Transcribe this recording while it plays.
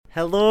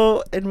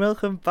Hello and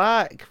welcome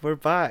back. We're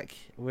back.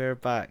 We're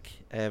back.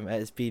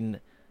 It's been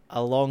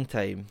a long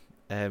time,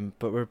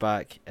 but we're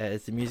back.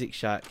 It's the Music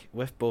Shack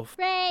with both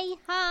Ray,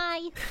 hi.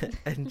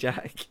 and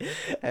Jack.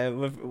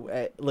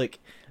 Look,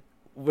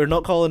 we're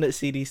not calling it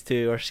Series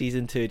 2 or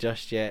Season 2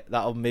 just yet.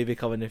 That'll maybe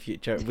come in the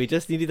future. We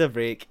just needed a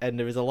break and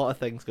there was a lot of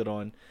things going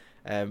on.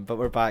 But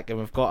we're back and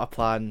we've got a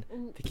plan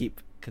to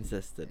keep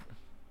consistent.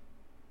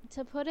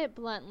 To put it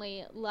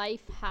bluntly,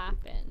 life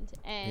happened,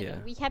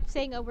 and we kept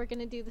saying, "Oh, we're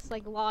gonna do this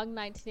like long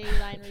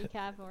 1989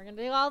 recap, and we're gonna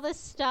do all this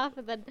stuff,"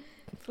 and then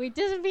we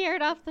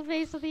disappeared off the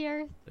face of the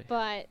earth.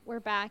 But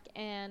we're back,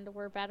 and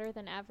we're better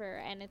than ever,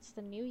 and it's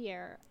the new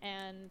year,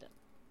 and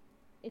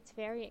it's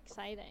very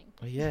exciting.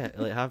 Oh yeah,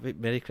 like happy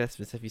Merry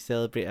Christmas if you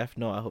celebrate. If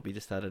not, I hope you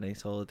just had a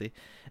nice holiday,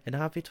 and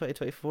happy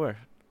 2024.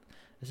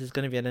 This is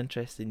going to be an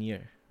interesting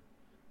year.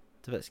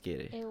 It's a bit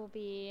scary. It'll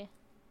be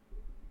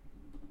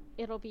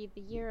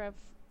the year of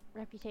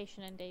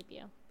Reputation and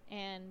debut,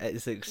 and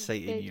It's an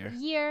exciting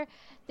year.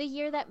 The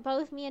year that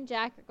both me and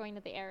Jack are going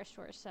to the Eras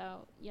tour,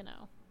 so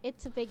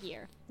it's a big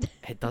year.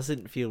 It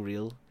doesn't feel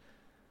real.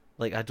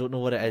 Like, I don't know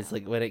what it is.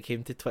 Like, when it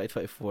came to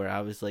 2024,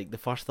 I was like, the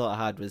first thought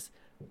I had was,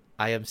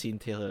 I am seeing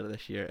Taylor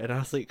this year, and I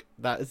was like,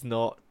 that is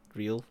not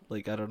real.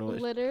 Like, I don't know.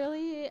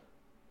 Literally,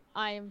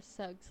 I am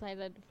so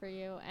excited for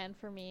you and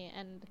for me,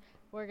 and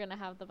we're gonna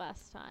have the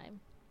best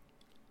time.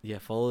 Yeah,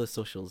 follow the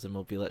socials and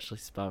we'll be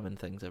literally spamming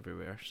things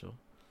everywhere, so.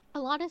 A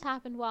lot has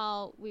happened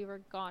while we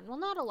were gone. Well,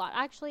 not a lot.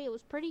 Actually, it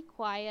was pretty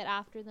quiet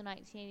after the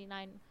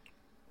 1989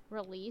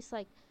 release.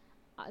 Like,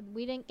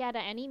 we didn't get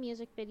any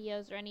music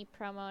videos or any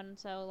promo, and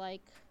so,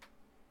 like,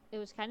 it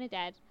was kind of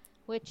dead.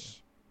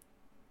 Which,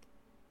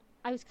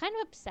 I was kind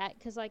of upset,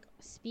 because, like,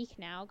 Speak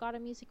Now got a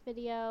music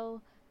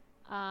video.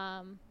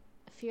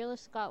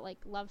 Fearless got, like,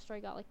 Love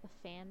Story got, like, the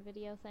fan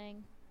video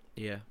thing.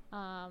 Yeah.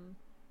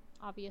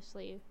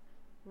 Obviously,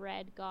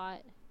 Red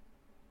got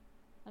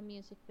a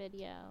music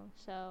video,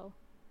 so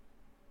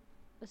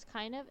was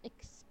kind of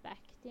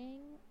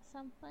expecting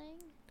something.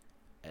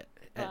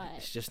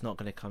 It's just not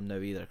going to come now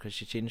either, because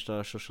she changed all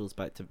her socials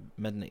back to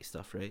midnight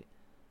stuff, right?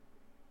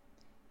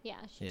 Yeah,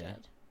 she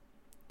did.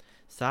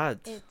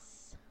 Sad.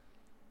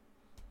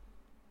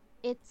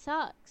 It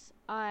sucks.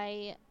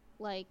 I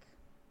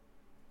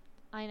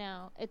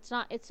know it's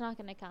not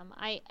going to come.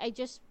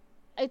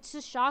 It's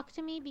a shock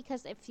to me,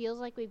 because it feels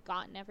like we've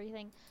gotten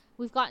everything.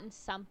 We've gotten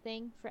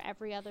something for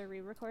every other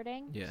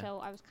re-recording. Yeah. So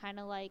I was kind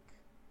of like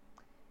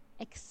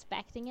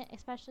expecting it,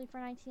 especially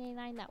for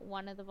 1989, that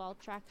one of the vault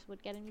tracks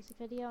would get a music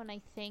video. And I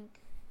think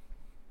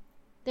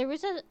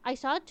I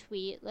saw a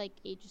tweet like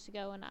ages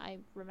ago, and I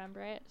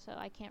remember it, so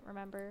I can't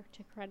remember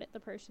to credit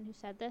the person who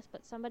said this,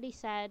 but somebody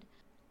said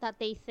that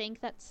they think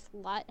that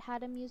Slut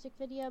had a music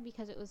video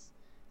because it was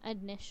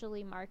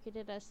initially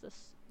marketed as the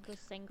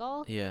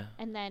single. Yeah.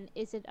 And then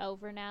Is It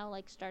Over Now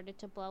like started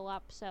to blow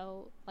up,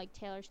 so like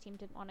Taylor's team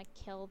didn't want to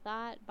kill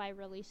that by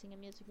releasing a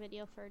music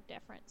video for a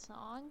different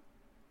song.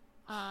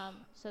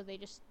 So they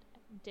just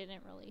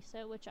didn't release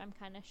it, which I'm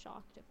kind of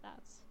shocked if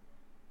that's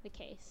the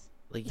case.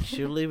 Like,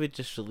 surely we'd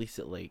just release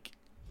it, like,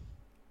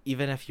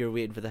 even if you're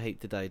waiting for the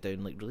hype to die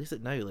down, like, release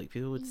it now. Like,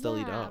 people would still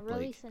eat it up.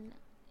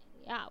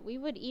 Yeah, we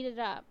would eat it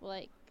up.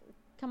 Like,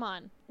 come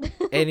on.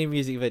 Any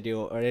music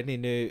video or any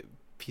new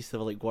piece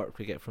of, like, work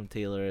we get from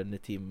Taylor and the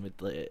team,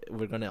 would, like,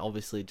 we're going to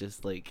obviously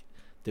just, like,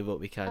 do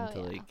what we can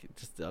like,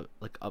 just,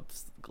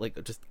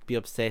 just be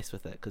obsessed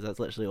with it, because that's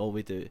literally all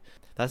we do.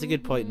 That's a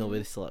good point, though,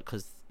 with Slut,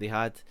 because they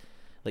had,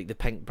 like, the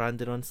pink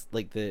branded on,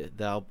 like, they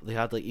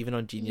had, like, even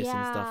on Genius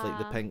and stuff, like,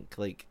 the pink,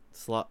 like,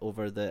 Slut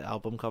over the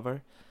album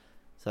cover.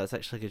 So that's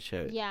actually a good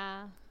shout.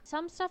 Yeah.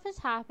 Some stuff has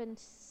happened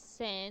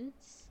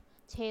since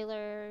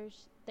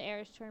Taylor's The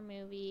Eras Tour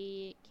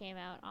movie came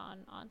out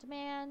on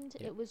demand.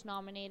 Yep. It was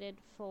nominated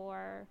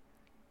for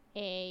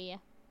a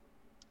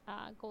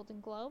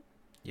Golden Globe.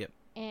 Yep.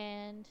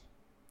 And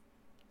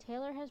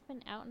Taylor has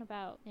been out and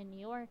about in New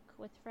York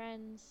with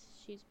friends.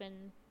 She's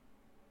been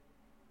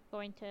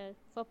going to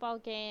football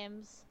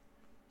games.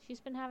 She's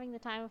been having the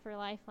time of her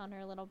life on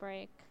her little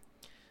break.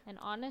 And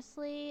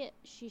honestly,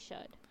 she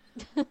should.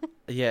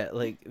 Yeah,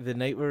 like, the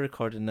night we're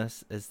recording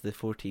this is the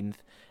 14th,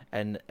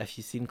 and if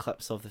you've seen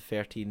clips of the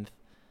 13th,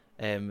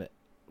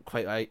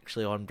 quite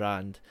actually on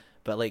brand.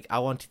 But, like, I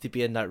wanted to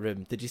be in that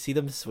room. Did you see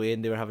them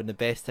swaying? They were having the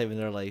best time in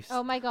their lives.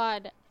 Oh my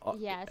god.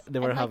 Yes. They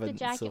were and, like, having the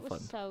jacket so fun.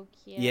 Was so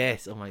cute.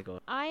 Yes, oh my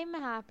god. I'm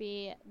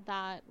happy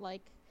that,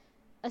 like,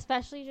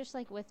 especially just,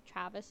 like, with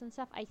Travis and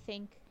stuff, I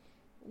think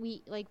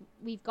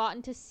we've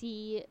gotten to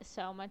see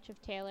so much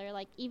of Taylor.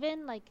 Like,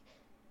 even, like,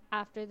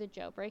 after the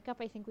Joe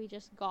breakup, I think we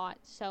just got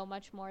so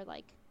much more,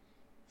 like,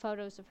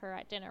 photos of her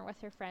at dinner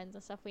with her friends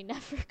and stuff we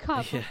never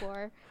got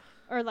before.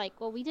 Or, like,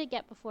 well, we did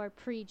get before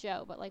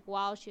pre-Joe, but, like,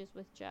 while she was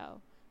with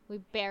Joe, we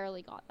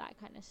barely got that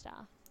kind of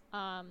stuff.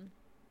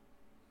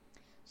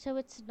 So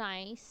it's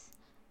nice.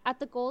 At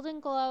the Golden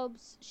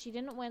Globes, she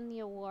didn't win the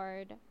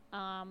award,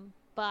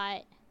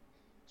 but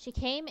she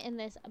came in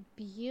this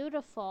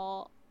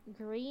beautiful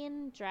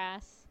green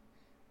dress,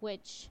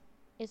 which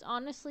is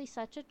honestly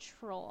such a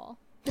troll.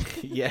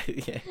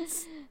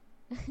 Yes.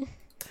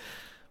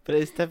 But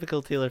it's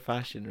typical Taylor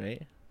fashion,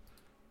 right?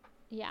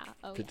 Yeah.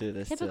 Oh, To yeah. do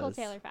this to Typical us.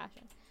 Taylor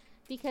fashion.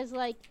 Because,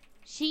 like,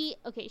 she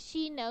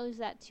knows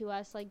that to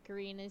us, like,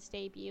 green is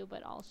debut,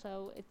 but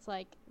also it's,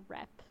 like,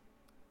 rep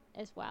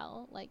as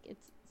well. Like,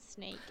 it's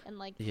snake. And,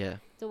 like, Yeah.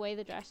 the way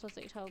the dress was,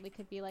 it totally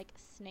could be, like,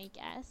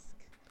 snake-esque.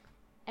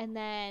 And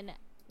then,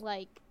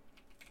 like,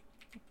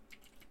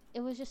 it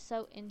was just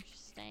so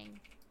interesting.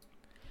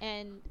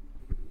 And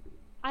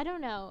I don't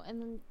know. And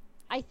then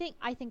I think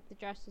the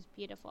dress was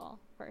beautiful,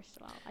 first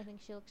of all. I think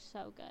she looks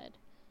so good.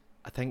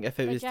 I think if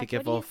it was Jack, to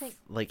give off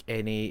like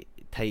any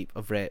type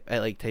of rep,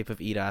 like type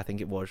of era, I think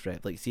it was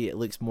rep. Like, see, it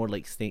looks more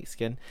like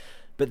snakeskin,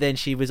 but then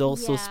she was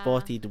also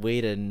spotted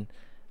wearing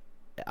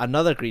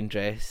another green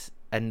dress,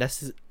 and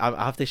this is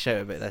I have to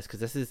shout about this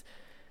because this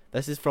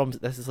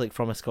is like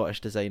from a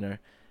Scottish designer.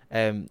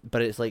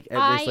 But it's like it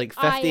was like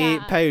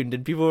 £58,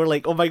 and people were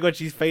like, "Oh my god,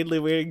 she's finally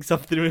wearing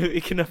something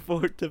we can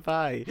afford to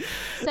buy."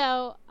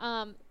 So,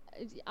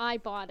 I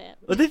bought it.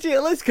 Oh, did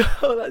you? Let's go.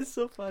 That's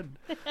so fun.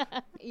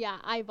 Yeah,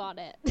 I bought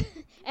it.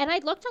 And I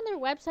looked on their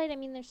website. I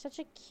mean, they're such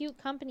a cute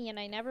company, and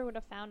I never would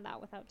have found that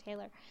without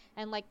Taylor.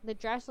 And, like, the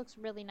dress looks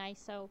really nice,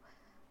 so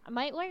I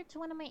might wear it to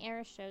one of my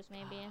Eras shows,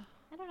 maybe.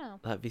 I don't know.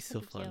 That'd be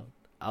so fun.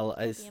 Cute.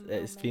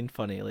 It's been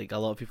funny. Like, a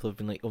lot of people have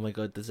been like, "Oh my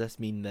god, does this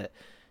mean that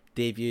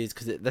debuts?"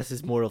 Because this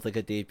is more of like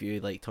a debut,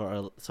 like sort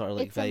of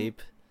like vibe.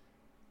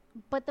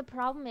 But the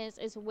problem is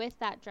with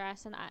that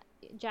dress, and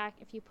Jack,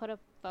 if you put a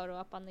photo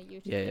up on the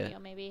YouTube video,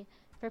 maybe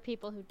for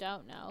people who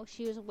don't know,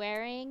 she was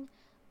wearing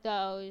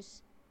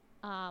those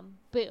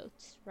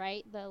boots,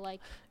 right? The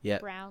like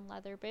brown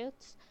leather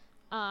boots,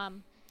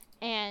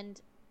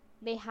 and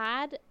they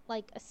had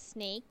like a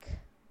snake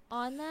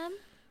on them,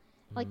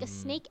 like a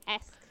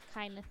snake-esque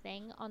kind of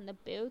thing on the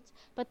boots,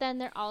 but then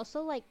they're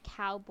also like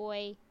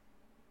cowboy-esque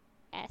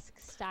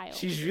style.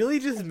 She's really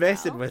just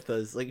messing with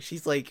us. Like,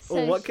 she's like,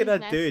 "Oh, what can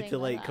I do to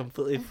like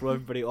completely throw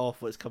everybody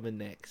off what's coming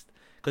next?"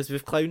 Because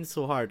we've clowned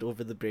so hard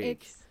over the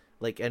break,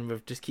 and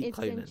we've just keep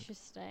clowning. It's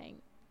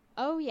interesting.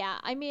 Oh yeah,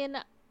 I mean,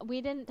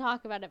 we didn't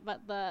talk about it,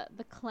 but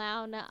the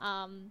clown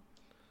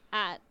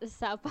at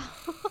Sao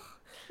Paulo.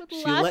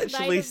 She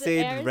literally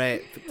said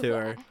rep to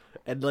her,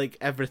 and like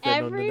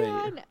everything on the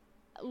night.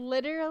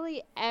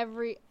 Literally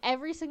every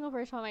single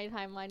person on my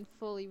timeline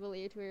fully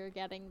believed we were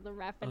getting the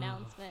rep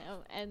announcement,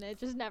 and it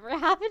just never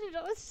happened. And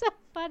it was so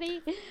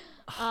funny.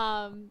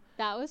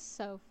 That was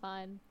so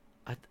fun.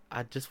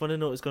 I just want to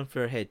know what was going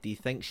through her head. Do you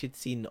think she'd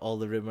seen all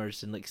the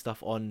rumors and like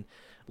stuff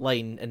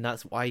online, and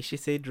that's why she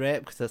said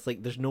rep? Because that's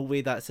like, there's no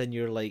way that's in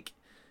your like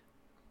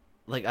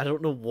I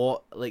don't know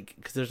what, like,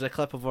 because there's a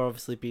clip of her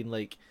obviously being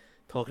like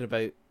talking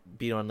about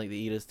being on like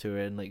the Eras tour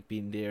and like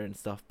being there and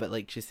stuff, but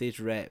like she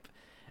says rep.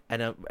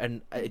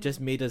 And it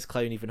just made us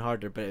clown even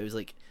harder. But it was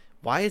like,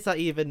 why is that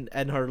even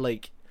in her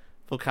like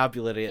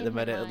vocabulary at the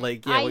minute?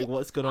 Like, like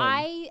what's going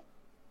on?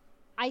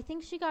 I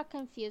think she got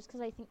confused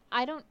because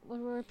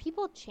were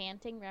people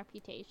chanting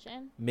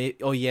Reputation?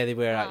 Oh yeah, they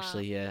were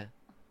actually, yeah.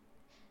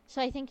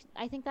 So I think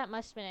that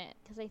must have been it,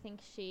 because I think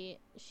she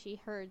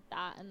heard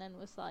that and then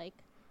was like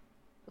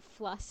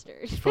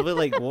flustered. She's probably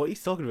like, "What are you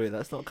talking about?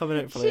 That's not coming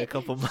out for like a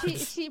couple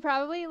months." She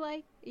probably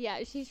like,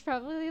 she's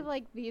probably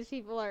like, these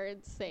people are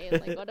insane.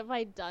 Like, what have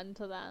I done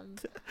to them?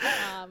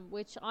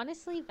 Which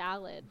honestly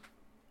valid.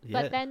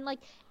 Yeah. But then like,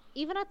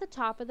 even at the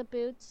top of the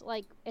boots,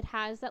 like it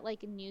has that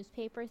like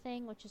newspaper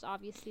thing, which is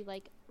obviously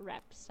like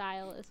rep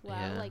style as well.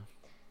 Yeah. Like,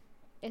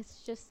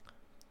 it's just,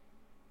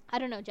 I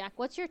don't know, Jack.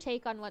 What's your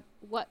take on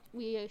what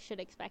we should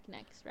expect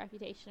next,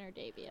 Reputation or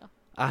debut?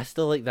 I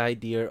still like the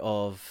idea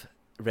of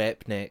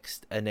rep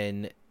next, and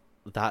then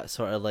that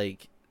sort of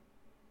like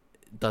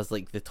does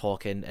like the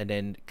talking, and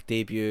then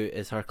debut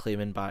is her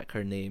claiming back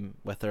her name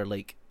with her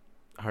like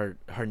her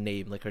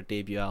name, like her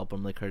debut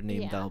album, like her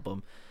named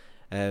album.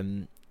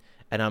 And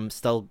I'm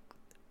still,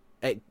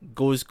 it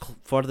goes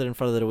further and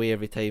further away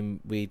every time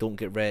we don't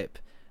get rep,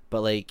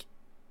 but like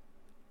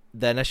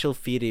the initial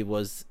theory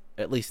was,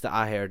 at least that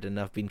I heard and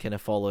I've been kind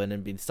of following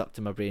and been stuck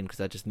to my brain because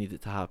I just need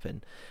it to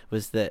happen,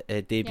 was that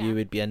debut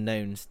would be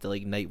announced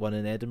like night one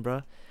in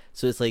Edinburgh.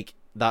 So it's like,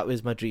 that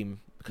was my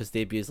dream, because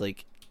debut is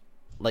like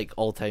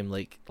all time,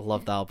 like,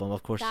 love the album,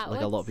 of course,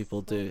 like a lot of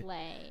people do.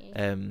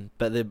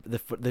 But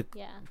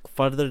the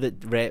further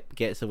that rep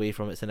gets away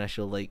from its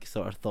initial like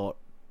sort of thought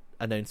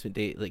announcement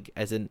date, like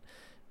isn't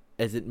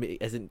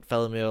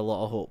filling me with a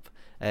lot of hope.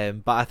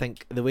 But I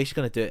think the way she's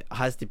gonna do it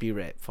has to be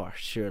rep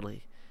first,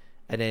 surely,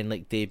 and then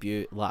like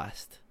debut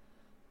last.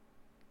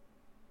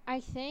 I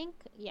think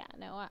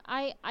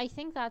I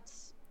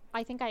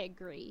think I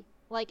agree.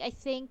 Like, I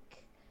think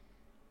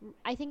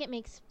it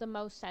makes the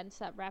most sense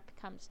that rep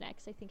comes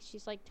next. I think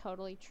she's like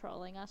totally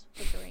trolling us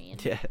with the green.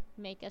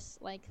 Make us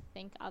like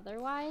think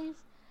otherwise.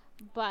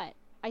 But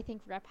I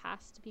think rep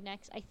has to be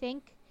next. I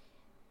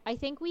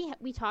think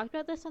we talked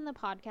about this on the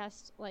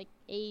podcast like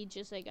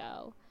ages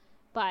ago,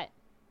 but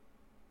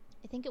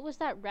I think it was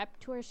that rep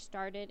tour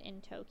started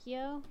in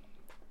Tokyo.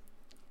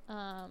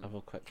 I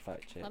will quick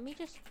fact check. Let me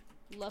just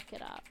look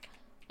it up.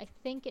 I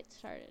think it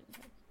started in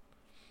Tokyo,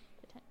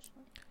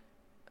 potentially.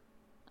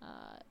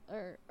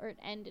 or it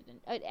ended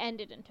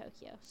in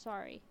Tokyo.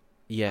 Sorry.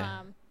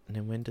 Yeah. And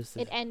then when does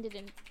it ended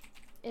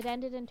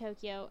in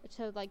Tokyo,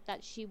 so like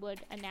that she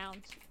would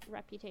announce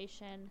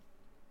Reputation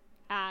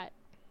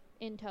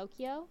in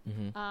Tokyo,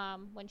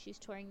 when she's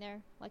touring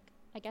there, like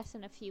I guess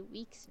in a few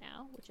weeks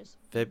now, which is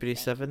February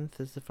insane. 7th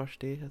is the first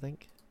day, I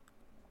think,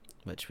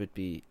 which would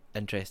be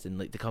interesting,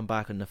 like to come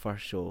back on the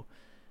first show.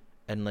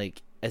 And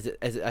like, is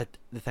it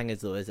the thing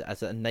is though, is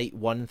it a night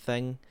 1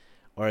 thing,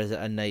 or is it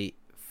a night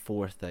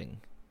 4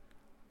 thing?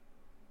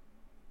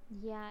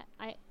 Yeah,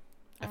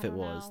 If it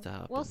was to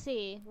happen, we'll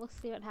see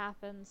what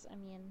happens. I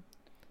mean,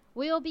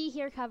 we'll be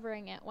here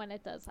covering it when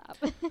it does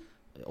happen.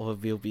 or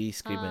we'll be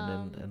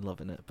screaming and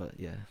loving it. But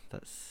yeah,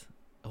 that's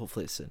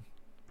hopefully it's soon.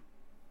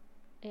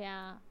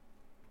 Yeah.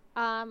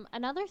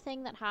 Another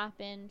thing that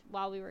happened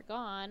while we were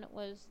gone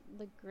was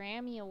the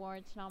Grammy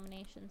Awards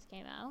nominations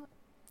came out.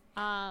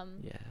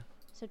 Yeah.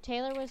 So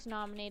Taylor was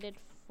nominated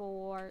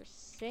for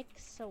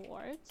 6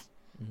 awards.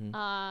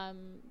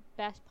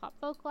 Best Pop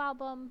Vocal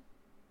Album,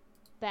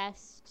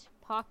 Best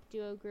Pop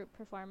Duo Group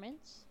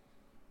Performance,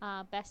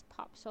 Best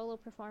Pop Solo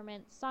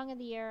Performance, Song of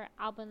the Year,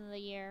 Album of the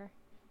Year,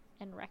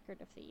 and Record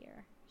of the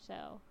Year.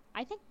 So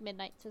I think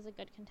Midnight's is a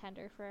good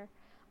contender for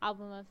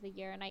Album of the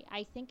Year, and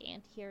I think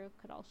Antihero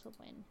could also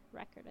win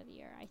Record of the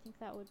Year. I think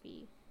that would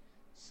be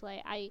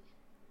slay. I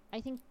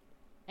think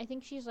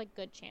she's like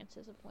good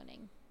chances of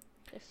winning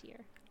this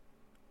year.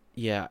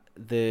 Yeah,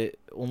 the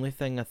only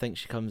thing I think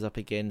she comes up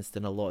against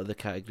in a lot of the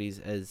categories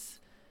is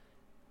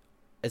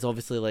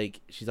obviously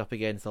like she's up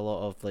against a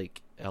lot of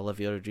like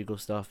Olivia Rodrigo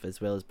stuff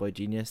as well as Boy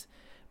Genius,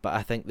 but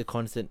I think the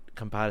constant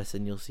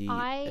comparison you'll see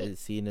is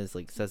seen as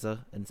like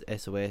SZA and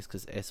SOS,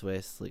 because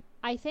SOS like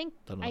I think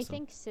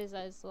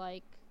SZA is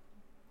like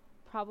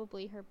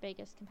probably her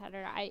biggest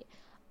competitor.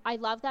 I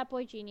love that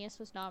Boy Genius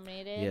was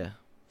nominated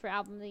for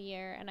Album of the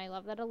Year, and I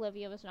love that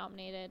Olivia was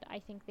nominated. I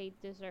think they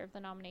deserve the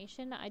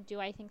nomination. I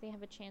think they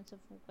have a chance of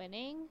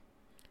winning.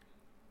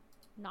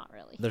 Not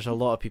really. There's a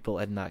lot of people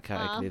in that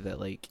category that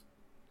like,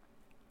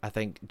 I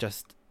think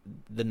just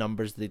the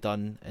numbers they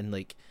done and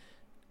like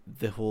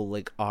the whole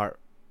like art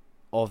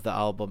of the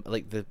album,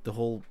 like the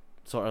whole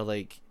sort of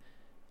like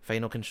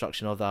final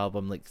construction of the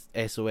album, like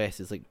SOS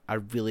is like a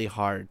really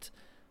hard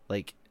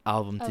like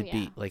album to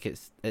beat. Like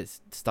it's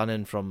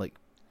stunning from like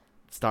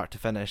start to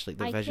finish. Like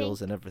the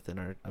visuals and everything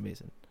are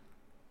amazing.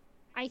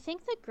 I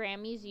think the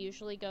Grammys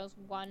usually goes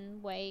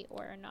one way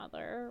or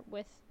another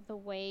with the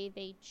way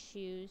they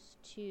choose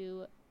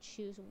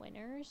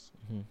winners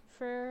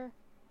for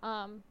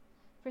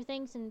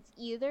things, and it's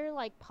either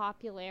like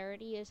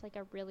popularity is like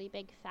a really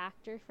big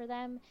factor for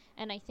them,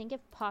 and I think if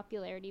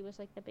popularity was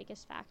like the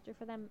biggest factor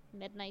for them,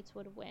 Midnight's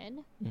would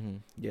win.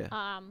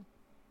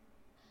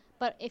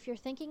 But if you're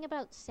thinking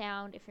about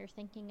sound, if you're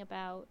thinking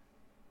about,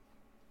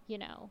 you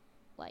know,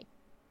 like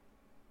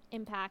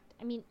impact,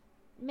 I mean,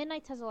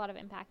 Midnight's has a lot of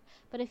impact,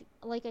 but if,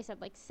 like I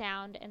said, like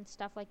sound and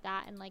stuff like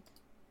that, and like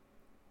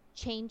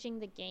changing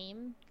the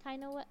game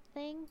kind of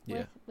thing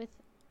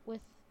with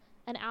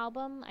an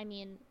album, I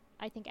mean,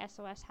 I think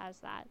SOS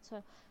has that.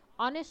 So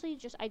honestly,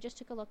 I just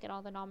took a look at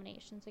all the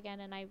nominations again,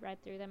 and I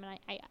read through them, and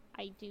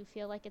I do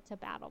feel like it's a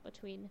battle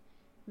between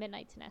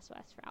Midnight's and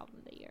SOS for Album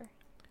of the Year.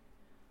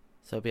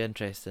 So it'll be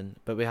interesting.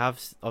 But we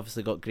have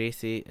obviously got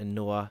Gracie and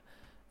Noah,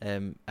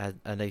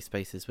 a Nice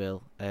Spice as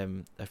well.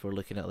 If we're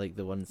looking at like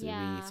the ones that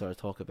we sort of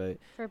talk about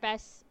for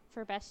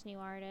best new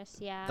artist,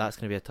 that's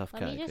gonna be a tough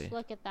category. Let me just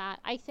look at that.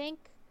 I think.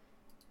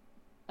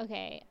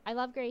 Okay, I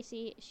love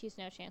Gracie. She's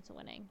no chance of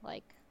winning.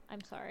 Like,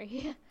 I'm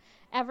sorry.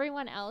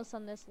 Everyone else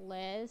on this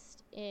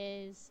list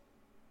is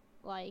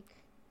like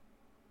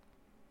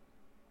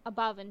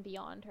above and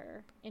beyond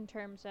her in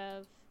terms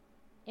of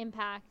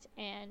impact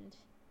and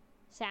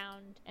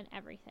sound and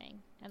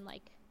everything, and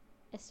like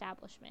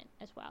establishment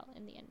as well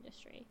in the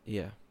industry.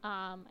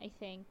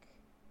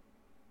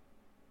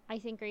 I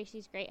think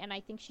Gracie's great, and I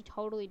think she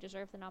totally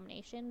deserved the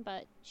nomination,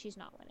 but she's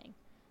not winning.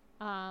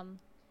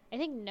 I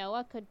think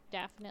Noah could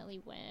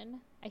definitely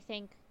win. I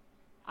think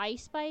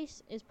Ice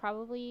Spice is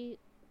probably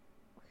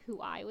who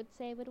I would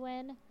say would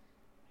win.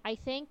 I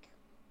think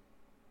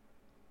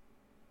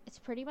it's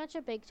pretty much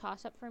a big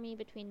toss-up for me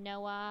between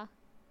Noah,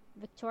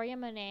 Victoria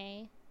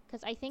Monet,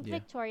 because I think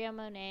Victoria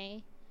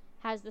Monet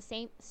has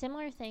the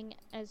similar thing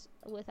as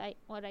with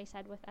what I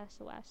said with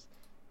SOS.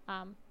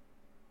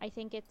 I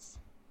think it's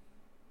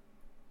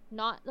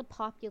not the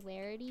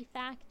popularity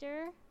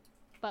factor,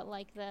 but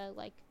like the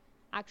like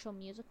actual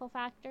musical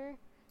factor,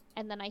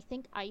 and then I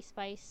think Ice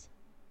Spice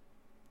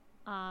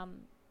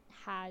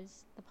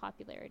has the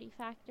popularity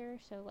factor,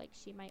 so like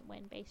she might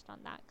win based on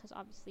that, because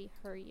obviously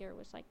her year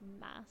was like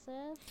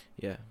massive.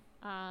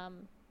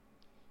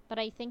 But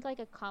I think like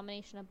a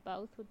combination of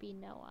both would be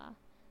Noah.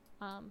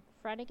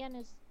 Fred again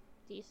is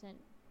decent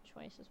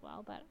choice as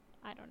well, but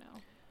I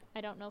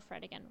don't know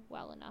Fred again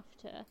well enough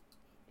to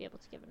be able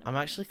to give an opinion.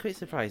 I'm actually quite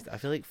surprised. I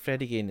feel like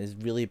Fred again is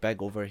really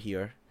big over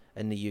here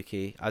in the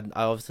UK.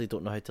 I obviously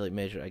don't know how to like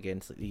measure it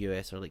against like the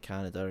US or like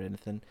Canada or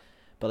anything,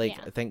 but like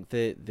I think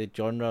the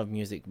genre of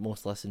music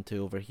most listened to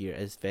over here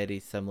is very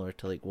similar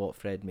to like what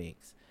Fred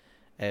makes,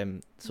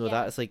 So Yeah.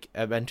 that's like,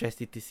 I'm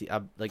interested to see.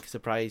 I'm like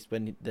surprised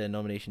when the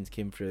nominations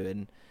came through,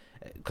 and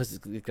because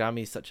the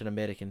Grammy is such an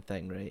American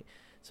thing, right?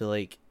 So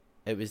like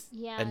it was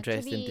Yeah,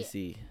 interesting to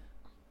see.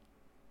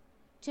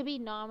 to be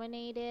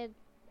nominated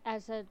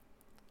as a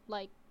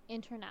like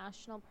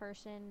international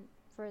person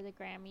for the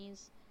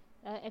Grammys,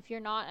 if you're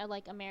not a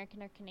like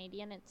American or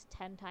Canadian, it's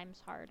 10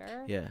 times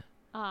harder. Yeah,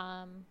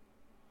 Um,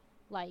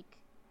 like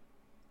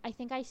I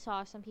think I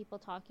saw some people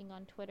talking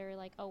on Twitter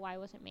like, oh, why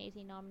wasn't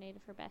Maisie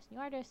nominated for Best New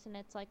Artist? And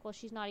it's like, well,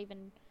 she's not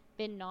even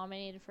been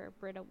nominated for a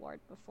Brit Award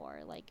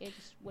before. Like, it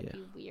just would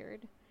be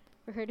weird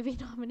for her to be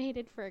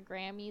nominated for a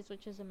Grammys,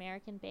 which is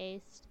American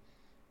based.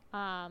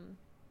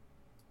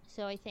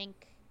 So I think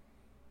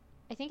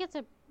it's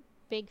a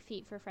big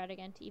feat for Fred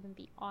again to even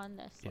be on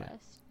this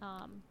list.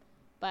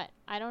 But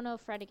I don't know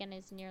if Fred again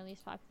is nearly as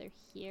popular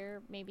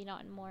here. Maybe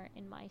not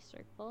in my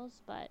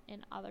circles, but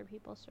in other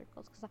people's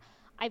circles. Because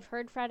I've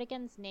heard Fred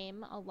again's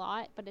name a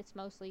lot, but it's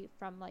mostly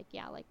from like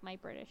my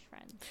British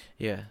friends.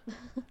 Yeah.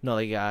 No,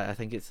 like I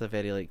think it's a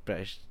very like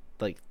British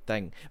like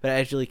thing, but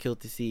it is really cool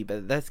to see.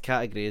 But this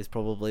category is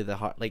probably the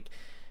hard. Like,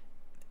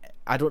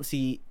 I don't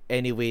see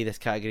any way this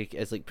category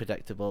is like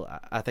predictable.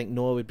 I think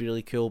Noah would be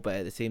really cool, but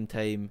at the same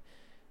time,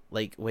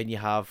 like when you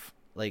have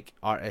like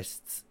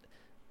artists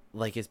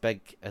like as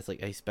big as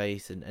like Ice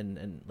Spice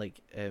and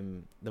like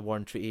the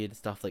Warren Treaty and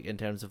stuff, like in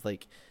terms of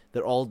like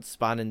they're all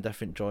spanning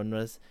different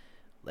genres.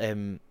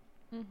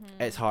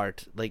 It's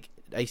hard. Like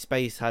Ice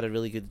Spice had a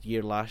really good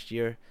year last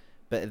year,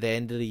 but at the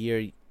end of the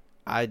year,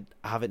 I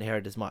haven't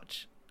heard as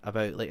much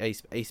about like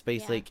Ice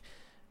Spice. Like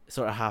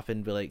sort of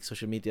happened with like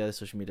social media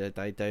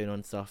died down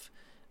on stuff,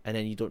 and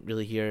then you don't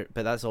really hear.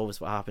 But that's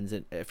always what happens.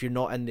 If you're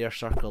not in their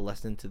circle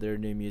listening to their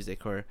new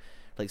music or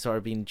like sort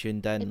of being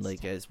tuned in,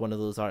 it's one of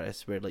those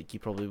artists where like you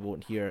probably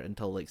won't hear it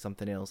until like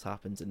something else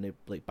happens and they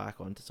like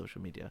back onto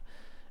social media.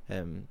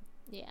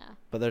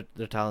 But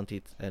they're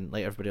talented, and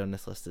like everybody on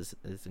this list is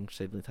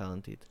incredibly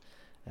talented.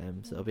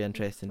 So it'll be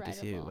interesting to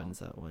see who wins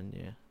that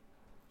one.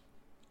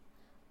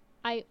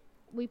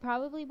 We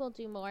probably will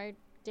do more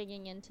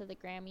digging into the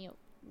Grammy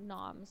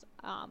noms.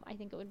 I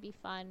think it would be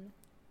fun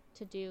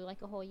to do like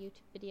a whole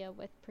YouTube video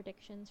with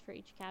predictions for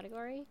each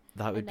category.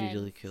 That would be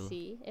really cool.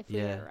 See if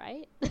we were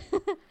right.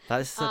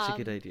 That's such a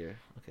good idea.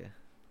 Okay.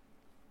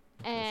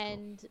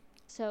 And cool.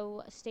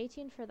 So stay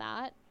tuned for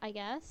that, I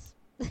guess.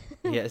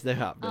 Yeah, it's now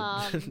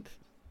happening.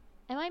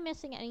 Am I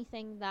missing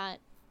anything that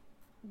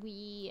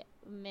we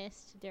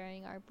missed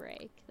during our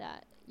break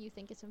that you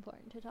think is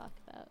important to talk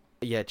about?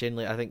 Yeah,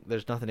 generally, I think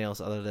there's nothing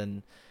else other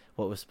than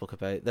what we spoke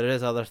about. There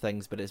is other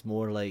things, but it's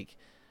more like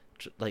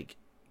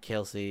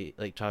Kelsey,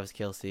 like Travis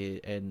Kelce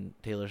and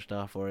Taylor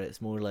stuff, or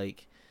it's more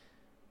like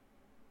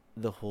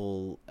the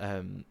whole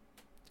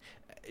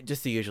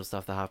just the usual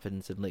stuff that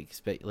happens and like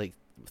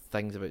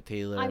things about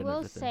Taylor. I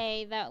will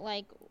say that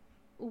like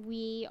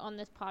we on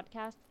this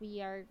podcast,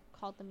 we are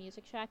called the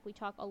Music Shack. We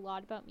talk a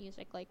lot about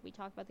music. Like we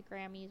talk about the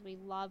Grammys. We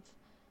love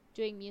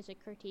doing music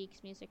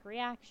critiques, music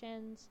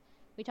reactions.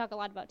 We talk a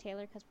lot about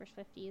Taylor because we're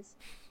Swifties.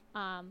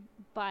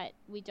 But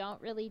we don't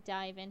really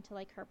dive into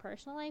like her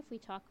personal life. We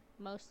talk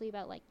mostly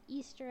about like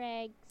Easter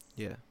eggs.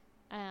 Yeah.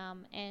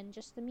 And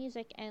just the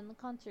music and the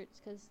concerts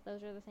because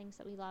those are the things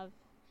that we love.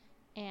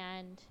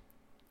 And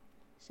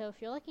so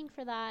if you're looking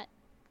for that,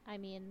 I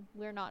mean,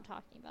 we're not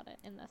talking about it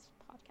in this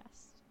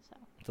podcast. So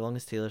as long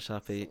as Taylor's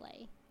happy,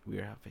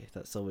 we're happy.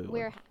 That's all we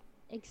want.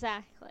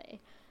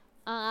 Exactly.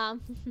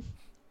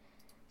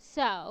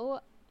 So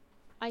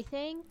I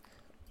think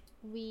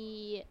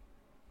we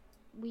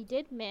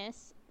did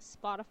miss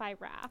Spotify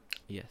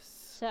Wrapped. Yes.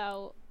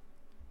 So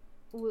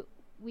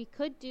we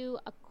could do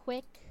a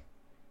quick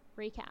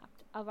recap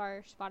of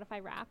our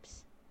Spotify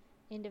Wraps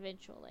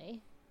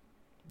individually.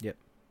 Yep.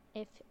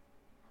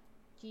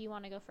 Do you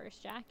want to go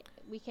first, Jack?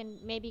 We can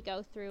maybe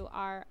go through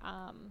our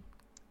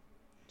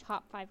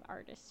top 5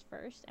 artists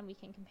first, and we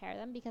can compare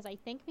them because I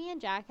think me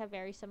and Jack have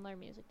very similar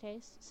music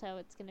tastes, so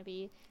it's going to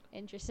be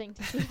interesting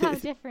to see how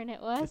different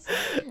it was.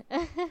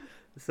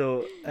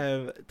 So,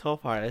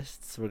 top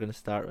artists we're going to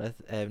start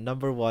with.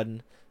 Number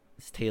 1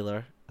 is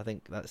Taylor. I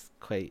think that's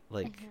quite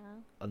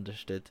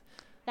understood.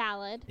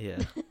 Valid. Yeah.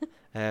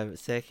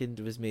 Second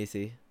was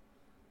Maisie,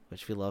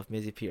 which we love.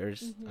 Maisie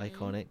Peters,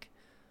 iconic.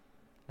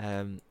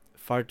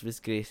 Third was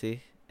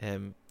Gracie.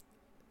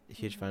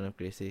 Huge fan of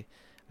Gracie.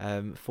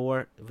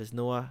 4 was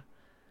Noah.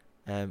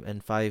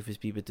 And 5 was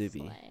Biba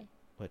Doobie,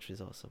 which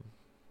was awesome.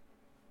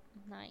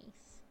 Nice.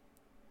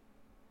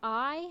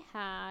 I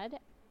had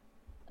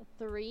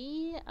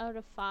 3 out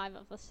of 5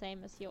 of the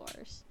same as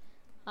yours.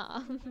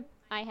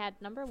 I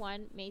had number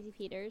 1, Maisie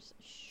Peters,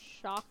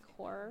 shock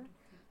horror.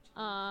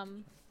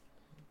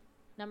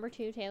 Number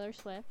 2, Taylor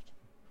Swift.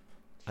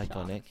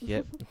 Iconic,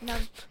 yep.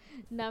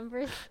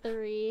 Number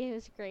 3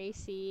 was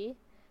Gracie.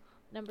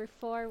 Number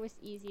 4 was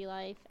Easy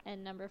Life,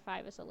 and number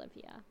 5 was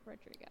Olivia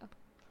Rodrigo.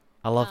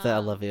 I love that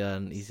Olivia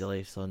and Easy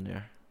Life's on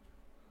there.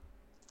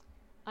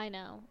 I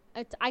know.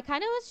 I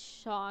kind of was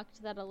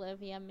shocked that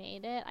Olivia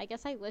made it. I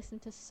guess I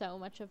listened to so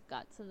much of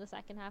Guts in the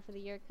second half of the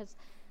year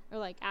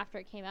after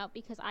it came out,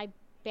 because I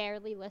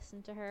barely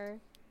listened to her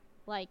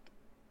like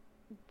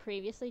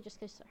previously, just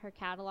because her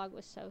catalog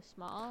was so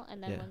small.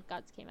 And then when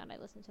Guts came out, I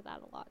listened to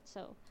that a lot.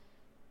 So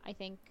I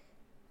think,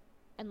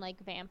 and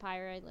like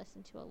Vampire, I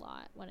listened to a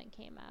lot when it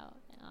came out,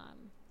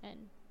 and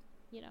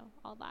you know,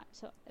 all that.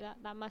 So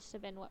that must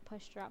have been what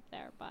pushed her up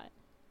there. But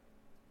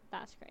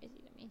that's crazy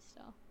to me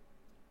still.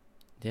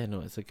 Yeah,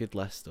 no, it's a good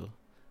list though.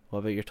 What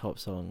about your top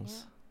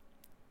songs? Yeah.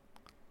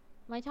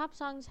 My top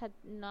songs had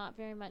not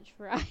very much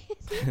variety.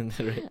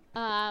 Right.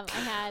 I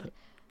had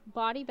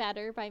Body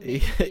Better by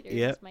Macy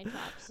Peters as my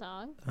top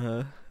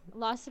song.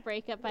 Lost the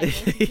Breakup by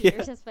Macy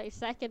Peters as my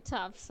second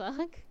top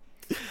song.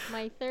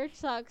 My third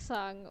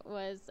song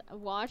was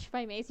Watch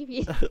by Macy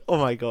Peters. Oh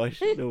my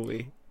gosh, no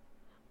way.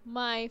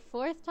 My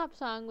fourth top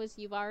song was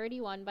You've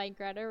Already Won by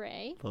Greta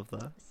Ray. Love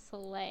that.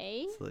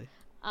 Slay.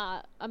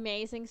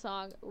 Amazing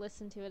song.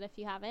 Listen to it if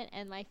you haven't.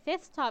 And my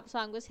fifth top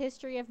song was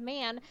History of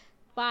Man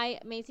by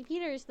Macy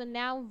Peters, the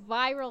now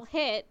viral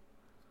hit.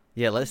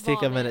 Yeah, let's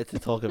take a minute to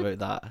talk about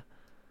that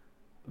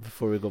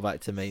before we go back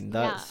to mine.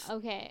 That's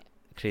okay.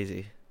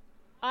 Crazy.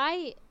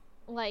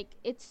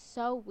 It's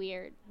so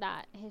weird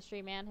that History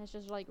of Man has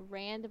just like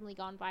randomly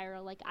gone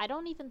viral. Like, I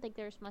don't even think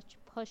there's much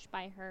push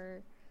by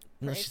her.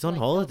 No, she's on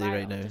holiday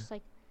right now. Just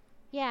like,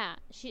 yeah,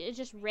 it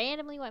just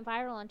randomly went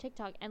viral on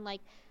TikTok, and like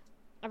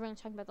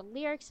everyone's talking about the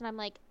lyrics, and I'm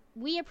like,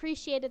 we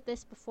appreciated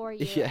this before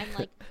you. And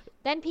like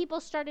then people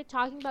started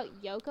talking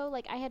about Yoko.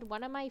 Like, I had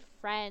one of my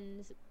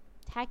friends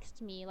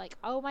text me like,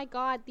 oh my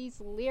god,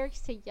 these lyrics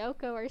to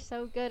Yoko are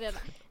so good,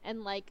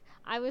 and like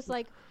I was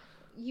like,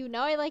 you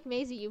know, I like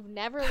Maisie, you've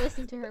never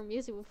listened to her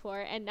music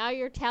before, and now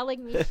you're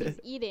telling me she's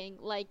eating.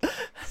 Like,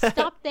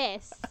 stop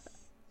this,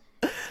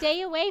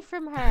 stay away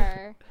from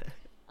her.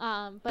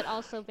 But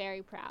also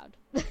very proud.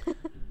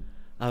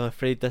 I'm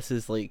afraid this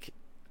is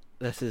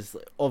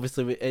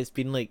obviously, it's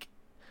been like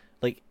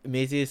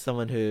Maisie is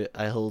someone who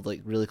I hold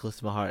like really close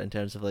to my heart in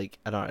terms of like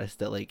an artist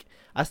that like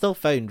I still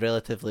found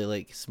relatively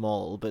like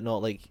small, but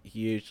not like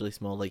hugely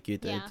small like you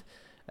did.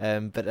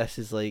 But this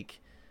is like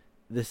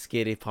the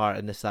scary part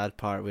and the sad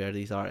part where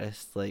these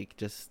artists like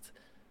just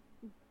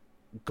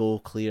go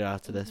clear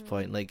after this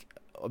point. Like,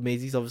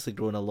 Maisie's obviously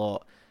grown a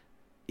lot,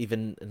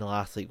 even in the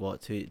last like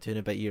two and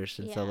a bit years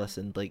since I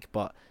listened. Like,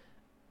 but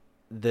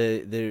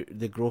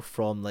the growth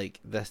from like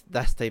this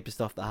type of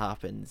stuff that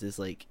happens is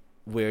like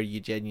where you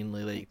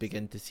genuinely like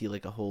begin to see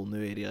like a whole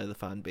new area of the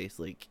fan base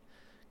like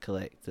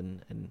collect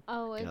and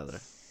gather.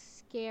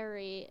 It's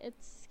scary.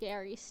 It's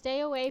scary. Stay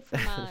away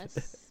from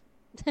us.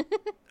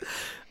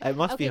 It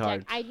must be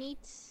hard. Jack,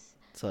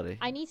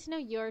 I need to know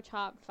your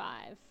top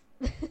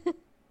 5.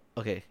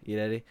 Okay, you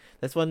ready?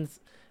 This one's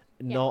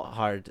not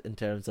hard in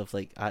terms of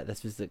like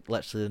this was like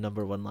literally the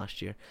number 1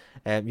 last year.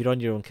 You're on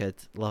Your Own, Kid.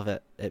 Love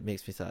it. It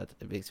makes me sad.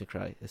 It makes me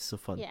cry. It's so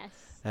fun. Yes.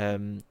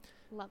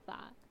 Love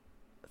that.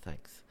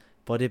 Thanks.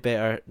 Body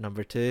Better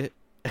number 2.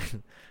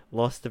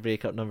 Lost the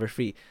Breakup number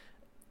 3.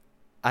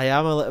 I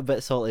am a little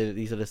bit salty that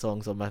these are the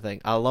songs on my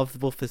thing. I love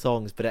both the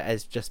songs, but it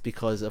is just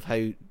because of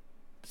how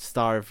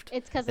starved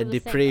and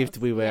depraved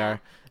we were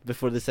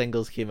before the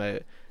singles came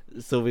out.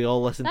 So we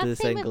all listened to the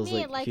singles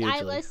like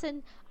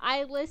hugely.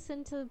 I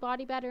listened to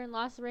Body Better and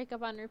Lost the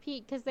Breakup on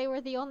repeat because they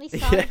were the only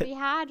songs we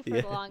had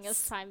for the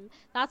longest time.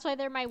 That's why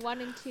they're my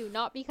 1 and 2,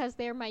 not because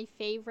they're my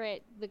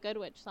favorite The Good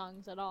Witch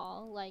songs at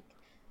all. Like,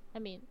 I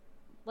mean,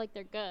 like,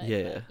 they're good.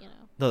 Yeah. But, you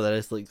know, no, that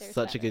is like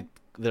such better. A good.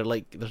 They're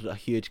like there's a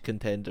huge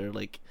contender,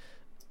 like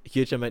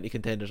huge amount of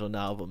contenders on the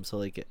album. So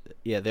like,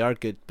 yeah, they are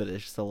good, but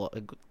it's just a lot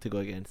to go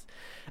against.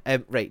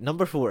 Right,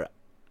 number 4.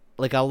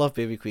 Like, I love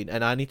Baby Queen,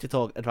 and I need to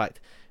talk. In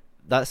fact,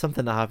 that's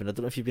something that happened. I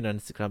don't know if you've been on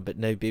Instagram, but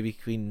now Baby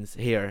Queen's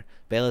hair,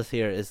 Bella's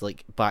hair, is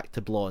like back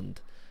to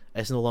blonde.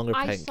 It's no longer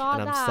pink,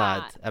 and I'm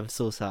sad. I'm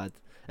so sad.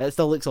 It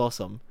still looks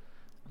awesome,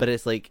 but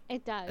it's like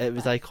it does. It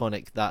was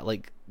iconic, that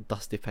like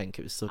dusty pink.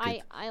 It was so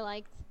good. I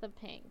liked the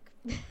pink.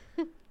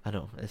 I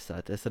know, it's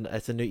sad.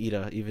 It's a new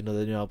era, even though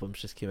the new albums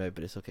just came out,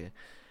 but it's okay.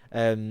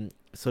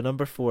 So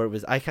number 4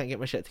 was I Can't Get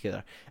My Shit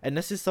Together, and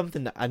this is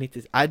something that I need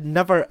to.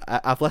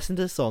 I've listened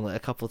to this song like a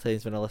couple of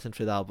times when I listened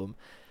through the album,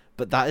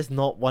 but that's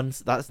not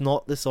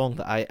the song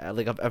that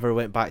I've ever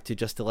went back to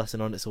just to listen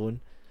on its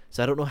own.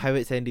 So I don't know how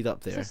it's ended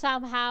up there. So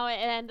somehow it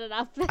ended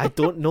up there. I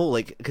don't know,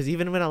 like, because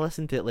even when I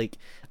listened to it like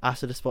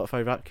after the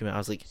Spotify Wrapped came out, I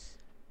was like,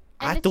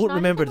 and I don't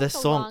remember this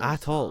song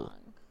at all.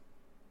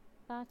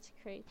 That's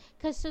crazy.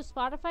 Because so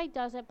Spotify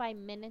does it by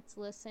minutes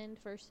listened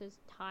versus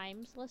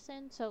times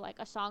listened. So like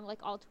a song like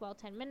All Too Well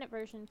 10-minute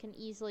version can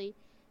easily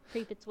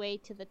creep its way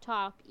to the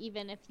top,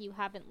 even if you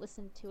haven't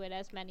listened to it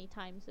as many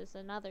times as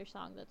another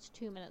song that's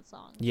 2 minutes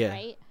long. Yeah.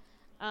 Right?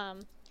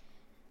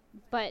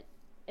 But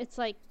it's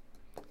like,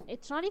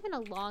 it's not even a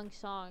long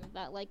song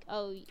that like,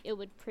 oh, it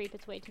would creep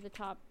its way to the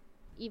top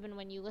even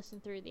when you listen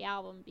through the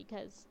album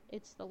because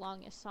it's the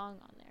longest song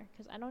on there.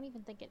 Because I don't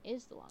even think it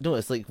is the longest. No,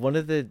 it's like one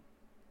of the...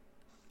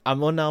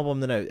 I'm on the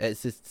album now.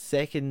 It's the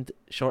second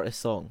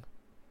shortest song.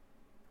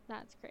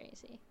 That's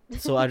crazy.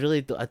 So I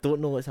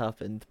don't know what's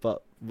happened,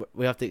 but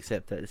we have to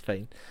accept it. It's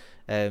fine.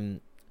 And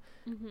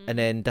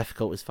then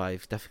Difficult was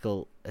 5.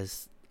 Difficult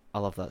is... I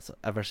love that. So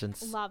ever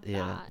since... Love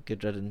that.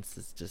 Good Riddance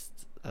is just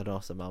an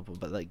awesome album,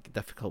 but like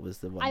Difficult was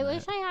the one. I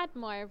wish I had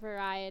more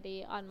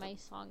variety on my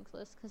songs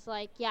list, because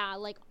like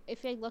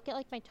if I look at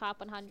like my top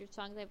 100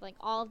 songs, I have like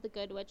all of The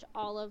Good Witch,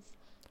 all of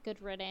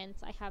Good Riddance.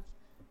 I have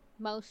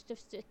most of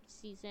Stick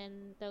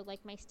Season, though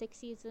like my Stick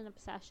Season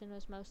obsession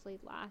was mostly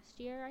last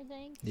year, I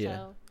think. Yeah.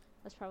 So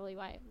that's probably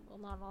why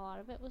not a lot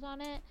of it was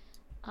on it.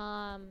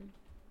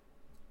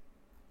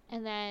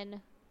 And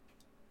then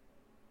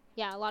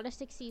a lot of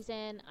Stick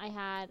Season. I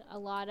had a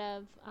lot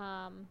of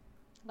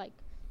like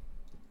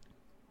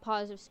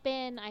Positive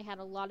Spin. I had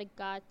a lot of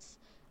Guts.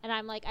 And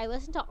I'm like, I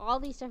listened to all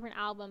these different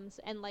albums,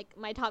 and like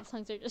my top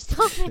songs are just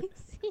so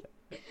crazy.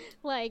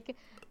 Like,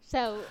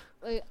 so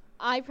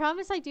I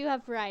promise I do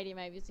have variety in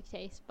my music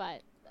taste,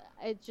 but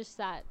it's just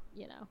that,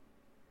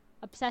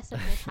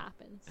 obsessiveness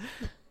happens.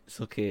 It's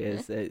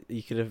okay.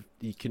 You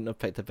couldn't have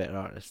picked a better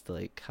artist to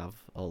like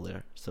have all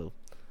there. So,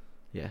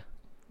 yeah.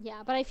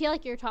 Yeah, but I feel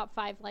like your top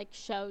 5 like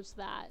shows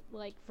that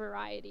like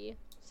variety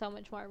so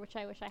much more, which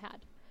I wish I had.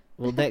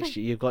 Well, next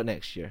year you've got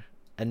next year,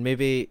 and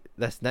maybe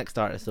this next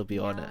artist will be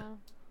on it.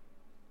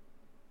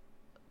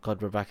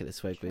 God, we're back at the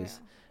Swagways.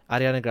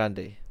 Ariana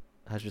Grande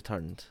has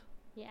returned.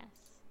 Yes.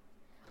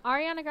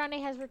 Ariana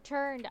Grande has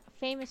returned,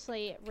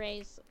 famously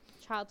Ray's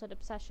childhood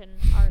obsession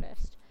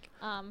artist.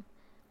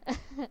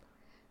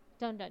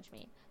 Don't judge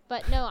me.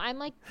 But no, I'm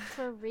like,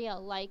 for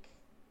real, like,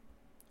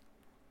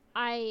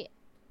 I'm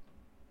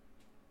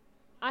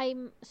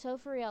so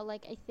for real,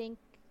 like, I think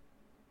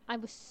I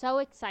was so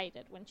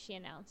excited when she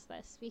announced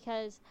this,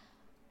 because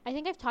I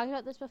think I've talked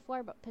about this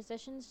before, but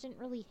Positions didn't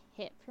really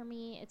hit for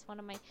me. It's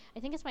I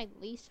think it's my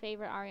least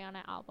favorite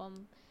Ariana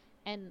album,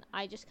 and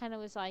I just kind of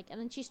was like, and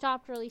then she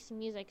stopped releasing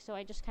music, so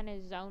I just kind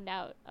of zoned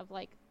out of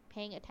like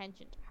paying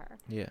attention to her.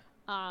 Yeah.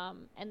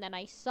 And then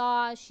I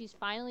saw she's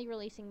finally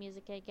releasing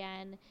music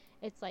again.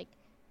 It's like,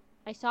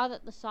 I saw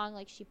that the song,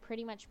 like, she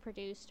pretty much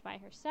produced by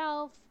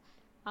herself.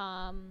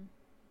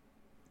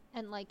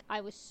 And like,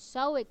 I was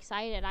so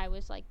excited. I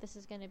was like, this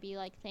is going to be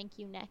like Thank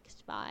You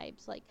Next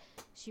vibes. Like,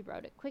 she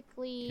wrote it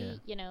quickly.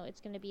 Yeah.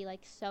 It's going to be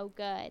like so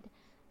good.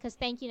 Because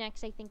Thank You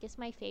Next, I think, is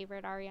my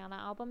favorite Ariana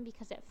album,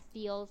 because it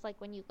feels like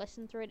when you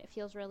listen through it, it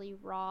feels really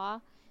raw.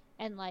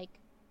 And like,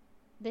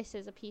 this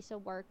is a piece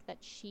of work that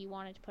she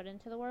wanted to put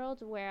into the world.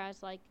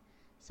 Whereas like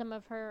some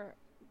of her,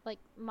 like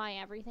My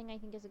Everything, I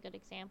think, is a good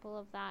example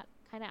of that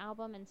kind of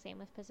album. And same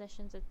with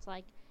Positions. It's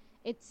like,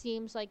 it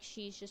seems like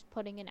she's just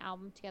putting an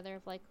album together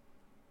of like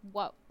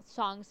what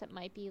songs that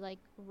might be like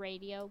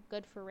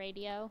good for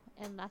radio,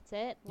 and that's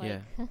it.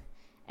 Like, yeah.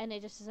 And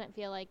it just doesn't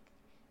feel like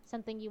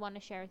something you want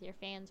to share with your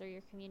fans or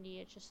your community.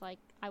 It's just like,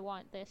 I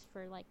want this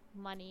for like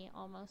money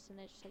almost, and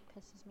it just like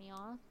pisses me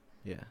off.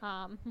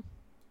 Yeah.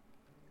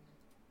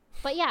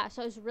 But yeah,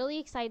 so I was really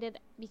excited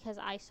because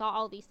I saw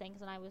all these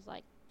things, and I was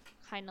like,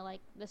 kind of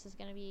like, this is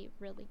gonna be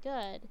really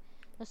good.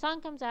 The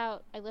song comes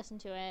out, I listen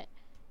to it.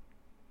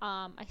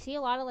 I see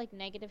a lot of like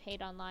negative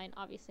hate online.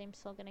 Obviously, I'm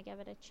still gonna give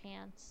it a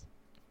chance.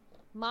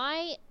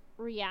 My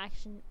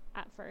reaction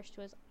at first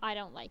was, I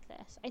don't like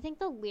this. I think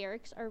the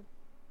lyrics are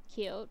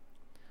cute.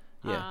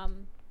 Yeah.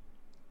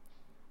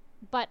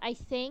 But I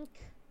think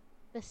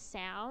the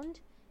sound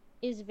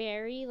is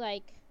very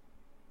like,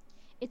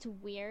 it's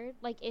weird.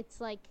 Like, it's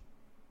like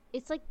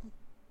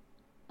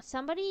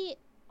somebody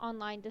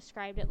online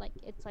described it like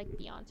it's like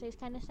Beyonce's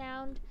kind of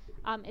sound.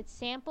 It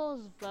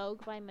samples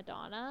Vogue by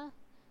Madonna.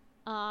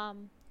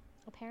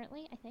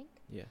 Apparently, I think.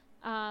 Yeah.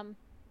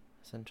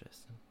 That's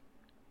interesting.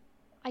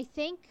 I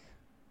think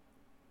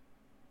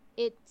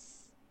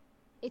it's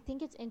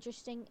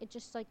interesting. It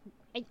just like,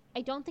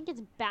 I don't think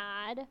it's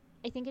bad.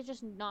 I think it's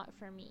just not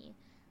for me.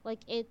 Like,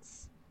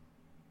 it's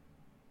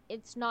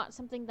not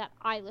something that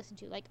I listen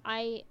to. Like,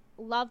 I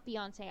love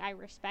Beyonce. I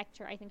respect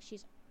her. I think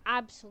she's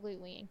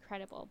absolutely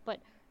incredible. But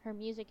her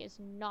music is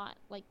not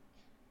like,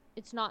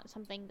 it's not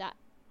something that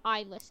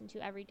I listen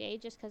to every day,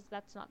 just because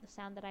that's not the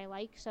sound that I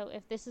like. So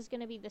if this is going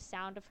to be the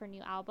sound of her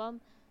new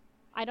album,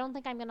 I don't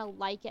think I'm going to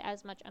like it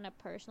as much on a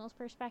personal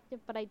perspective,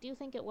 but I do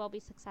think it will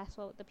be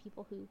successful with the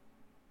people who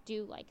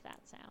do like that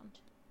sound.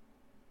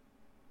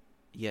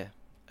 Yeah.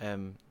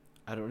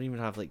 I don't even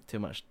have like too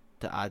much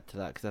to add to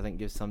that, because I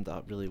think you've summed it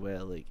up really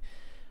well. Like,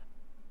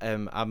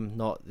 I'm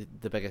not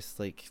the biggest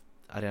like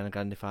Ariana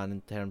Grande fan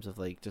in terms of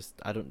like, just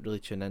I don't really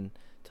tune in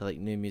to like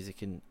new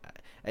music, and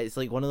it's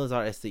like one of those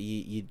artists that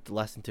you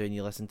listen to, and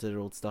you listen to their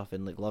old stuff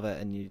and like love it,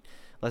 and you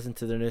listen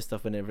to their new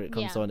stuff whenever it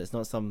comes on. It's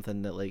not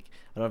something that like,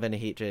 I don't have any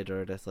hatred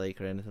or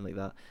dislike or anything like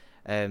that.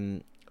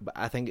 But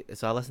I think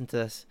so. I listened to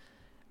this,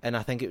 and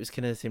I think it was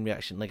kind of the same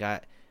reaction. Like,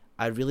 I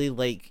really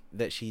like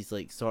that she's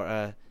like sort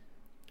of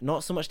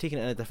not so much taking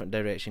it in a different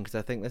direction, because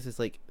I think this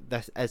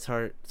is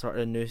her sort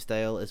of new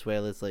style, as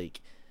well as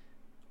like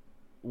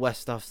with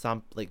stuff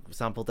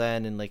sampled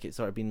in, and like it's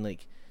sort of been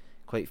like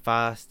quite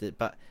fast.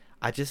 But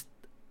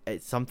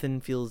it's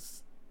something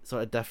feels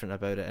sort of different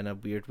about it in a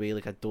weird way.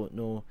 Like, I don't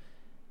know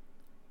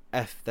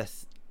if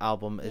this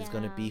album is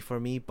going to be for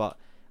me, but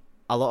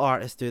a lot of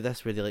artists do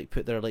this, where they like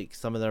put their like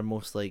some of their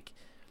most like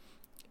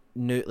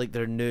new, like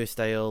their new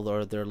style,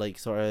 or their like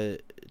sort of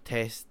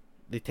test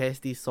they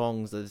test these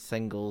songs as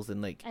singles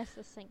and like as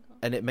a single,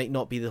 and it might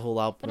not be the whole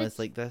album but as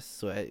like this,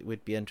 so it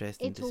would be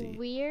interesting to see.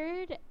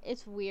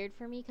 It's weird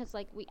for me because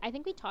like I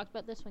think we talked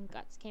about this when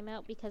Guts came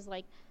out, because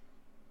like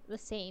the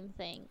same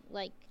thing,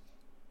 like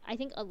I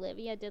think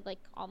Olivia did like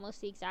almost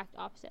the exact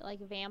opposite.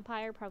 Like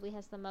Vampire probably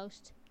has the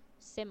most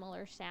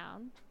similar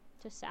sound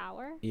to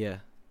Sour. Yeah.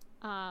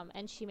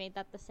 And she made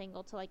that the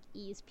single to like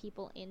ease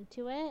people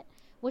into it,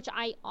 which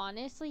I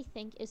honestly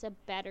think is a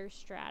better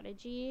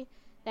strategy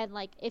than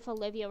like if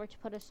Olivia were to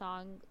put a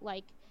song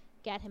like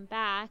Get Him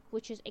Back,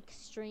 which is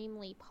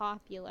extremely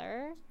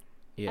popular,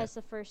 as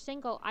the first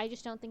single. I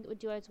just don't think it would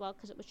do as well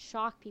because it would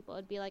shock people.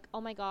 It'd be like,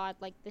 oh my god,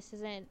 like this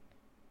isn't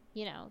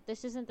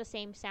the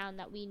same sound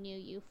that we knew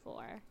you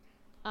for.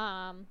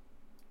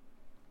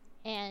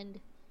 And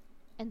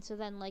so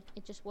then like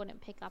it just wouldn't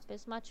pick up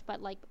as much.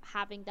 But like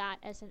having that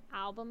as an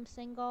album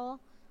single,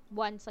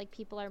 once like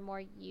people are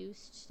more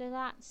used to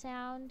that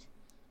sound,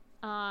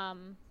 I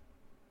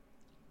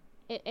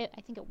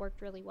think it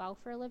worked really well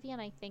for Olivia.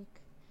 And I think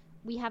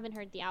we haven't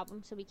heard the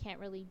album, so we can't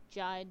really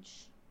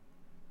judge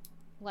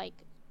like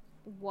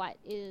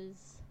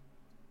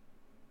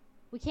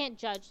we can't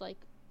judge like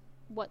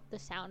what the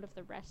sound of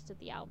the rest of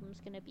the album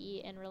is going to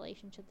be in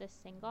relation to this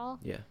single.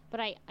 Yeah. But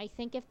I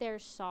think if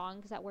there's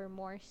songs that were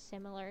more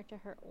similar to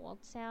her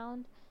old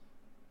sound,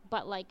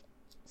 but like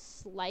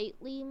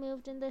slightly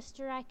moved in this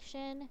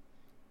direction,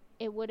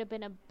 it would have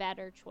been a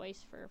better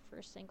choice for a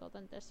first single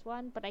than this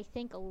one. But I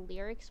think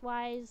lyrics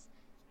wise,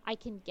 I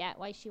can get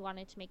why she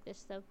wanted to make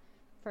this the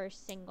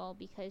first single,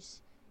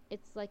 because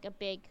it's like a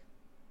big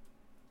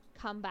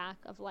comeback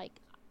of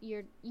like,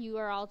 you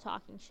are all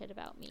talking shit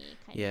about me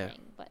kind of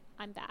thing, but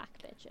I'm back,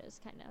 bitches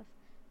kind of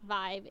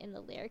vibe in the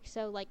lyrics.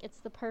 So like it's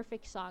the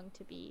perfect song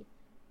to be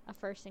a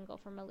first single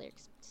from a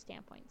lyrics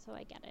standpoint, so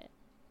I get it.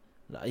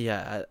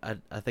 Yeah,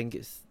 I think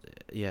it's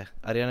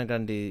Ariana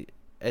Grande,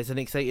 it's an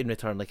exciting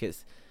return. Like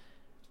it's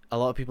a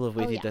lot of people have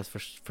waited this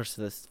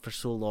for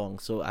so long,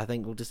 so I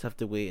think we'll just have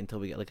to wait until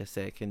we get like a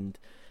second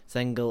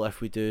single, if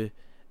we do.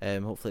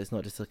 Hopefully it's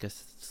not just like a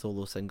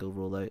solo single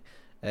rollout.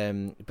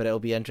 But it'll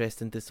be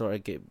interesting to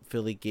sort of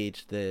fully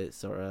gauge the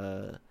sort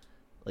of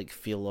like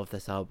feel of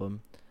this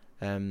album.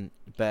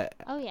 But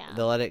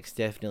the lyrics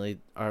definitely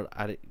are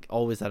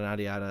always an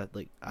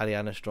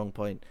Ariana strong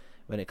point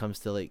when it comes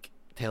to like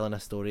telling a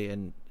story,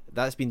 and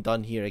that's been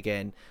done here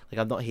again. Like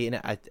I'm not hating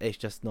it, it's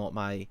just not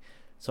my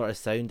sort of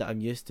sound that I'm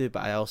used to,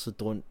 but I also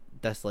don't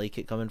dislike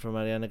it coming from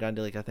Ariana Grande.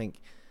 Like I think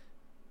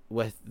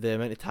with the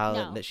amount of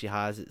talent that she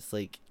has, it's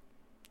like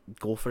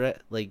go for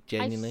it, like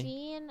genuinely. I've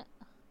seen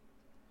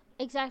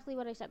exactly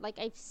what I said. Like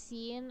I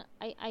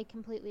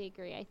completely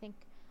agree. I think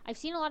I've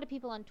seen a lot of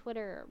people on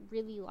Twitter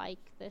really like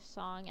this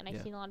song, and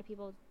I've seen a lot of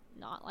people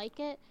not like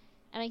it,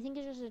 and I think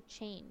it's just a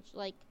change.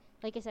 Like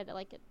I said,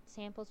 like it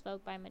samples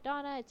Vogue by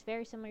Madonna. It's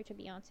very similar to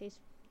Beyonce's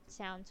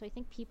sound, so I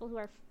think people who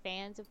are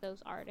fans of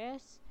those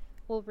artists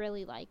will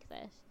really like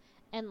this.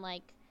 And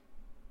like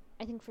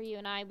I think for you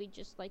and I, we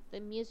just like the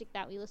music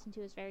that we listen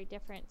to is very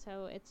different,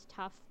 so it's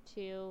tough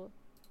to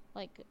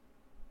like.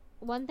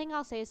 One thing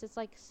I'll say is it's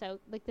like, so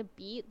like the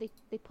beat,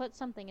 they put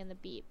something in the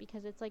beat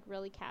because it's like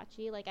really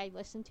catchy. Like I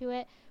listened to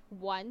it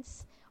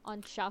once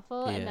on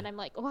shuffle and then I'm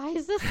like, why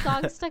is this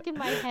song stuck in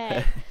my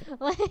head?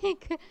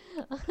 Like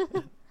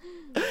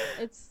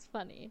it's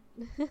funny.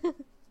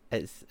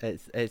 It's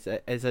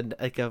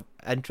like a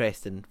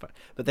interesting,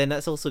 but then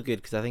that's also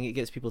good because I think it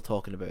gets people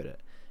talking about it,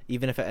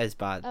 even if it is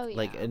bad.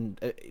 Like, and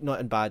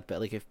not in bad, but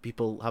like if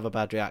people have a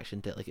bad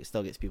reaction to it, like it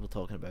still gets people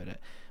talking about it,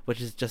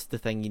 which is just the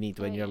thing you need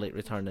when you're like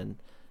returning.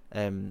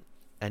 And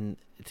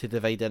to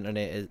divide the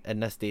internet in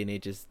this day and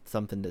age is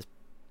something that's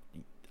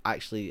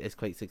actually is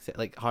quite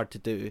hard to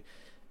do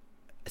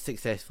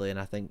successfully, and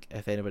I think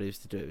if anybody was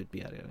to do it, it would be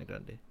Ariana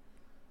Grande.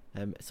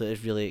 So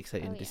it's really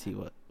exciting to see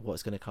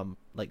what's going to come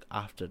like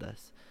after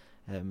this,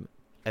 and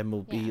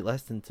we'll be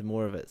listening to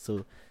more of it.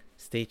 So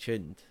stay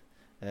tuned.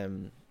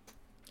 I'm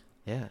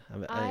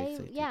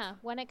excited.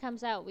 When it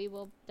comes out, we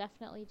will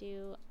definitely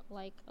do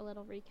like a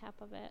little recap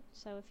of it.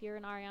 So if you're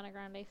an Ariana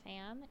Grande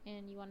fan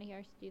and you want to hear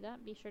us do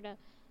that, be sure to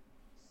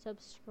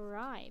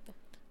subscribe.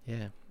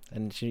 Yeah,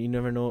 and you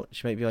never know,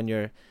 she might be on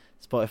your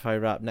Spotify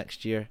Wrap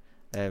next year.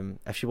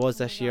 If she was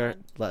this year,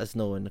 let us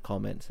know in the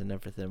comments and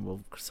everything.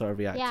 We'll sort of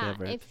react to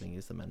everything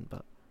use them in.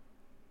 But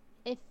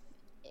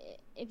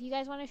if you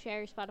guys want to share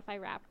your Spotify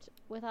Wrapped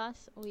with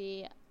us,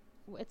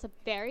 it's a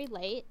very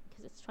late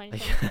because it's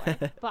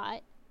 2024,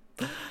 but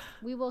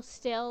we will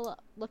still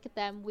look at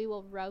them. We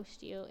will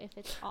roast you if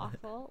it's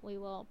awful. We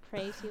will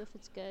praise you if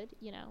it's good.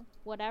 You know,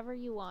 whatever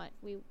you want.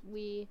 We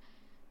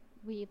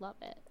love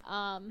it.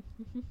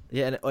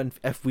 Yeah, and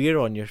if we're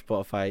on your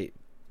Spotify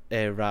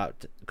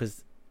Wrapped,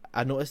 because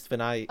I noticed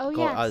when I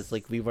got us,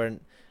 like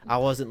I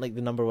wasn't like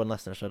the number one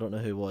listener, so I don't know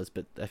who was,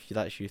 but if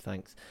that's you,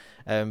 thanks.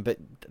 But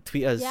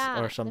tweet us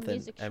or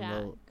something,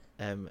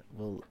 and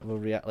we'll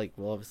react. Like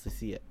we'll obviously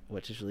see it,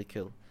 which is really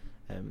cool.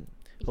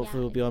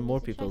 Hopefully we'll be on more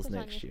people's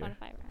next year.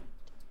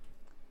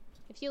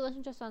 If you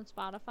listen to us on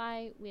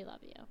Spotify, we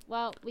love you.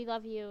 Well, we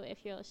love you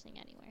if you're listening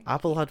anywhere.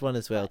 Apple had one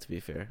as well, to be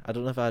fair. I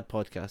don't know if I had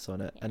podcasts on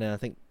it. Yeah. And then I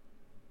think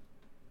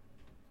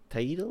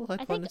Tidal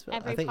had one as well.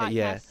 Every I think,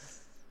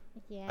 podcast,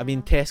 yeah. I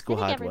mean, Tesco I think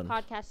had every one.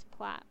 podcast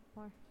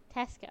platform.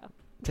 Tesco.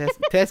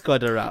 Tesco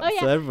had a rap, Oh, yeah.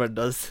 so everyone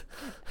does.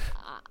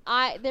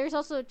 There's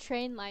also a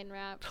train line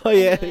rap. Oh,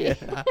 yeah, anyway.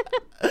 yeah.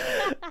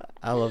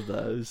 I love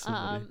that. It was so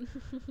funny.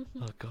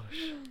 Oh,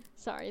 gosh.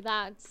 Sorry,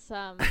 that's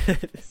a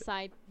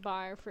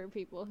sidebar for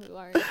people who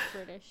aren't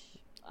British.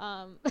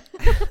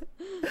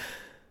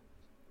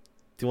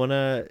 Do you want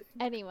to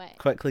Anyway,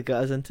 quickly get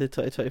us into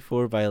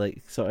 2024 by,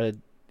 like, sort of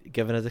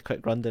giving us a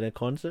quick rundown of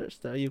concerts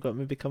that you've got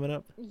maybe coming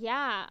up?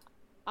 yeah,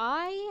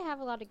 I have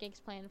a lot of gigs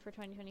planned for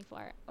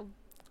 2024.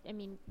 I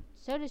mean,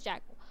 so does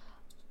Jack.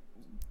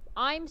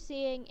 I'm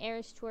seeing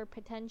Eras Tour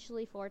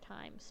potentially 4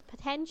 times.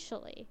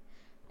 Potentially.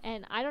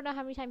 And I don't know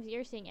how many times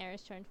you're seeing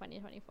Eras Tour in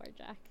 2024,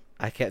 Jack.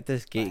 I kept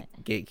this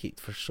gatekeep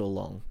for so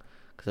long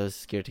because I was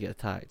scared to get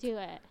attacked. Do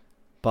it.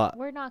 But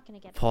we're not going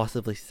to get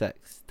possibly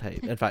 6 times.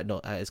 In fact,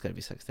 no, it's going to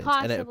be 6 times.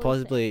 Possibly and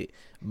possibly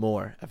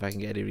more if I can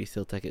get any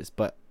resale tickets.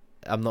 But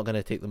I'm not going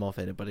to take them off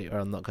anybody, or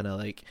I'm not going to,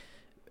 like,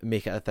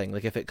 make it a thing.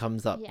 Like, if it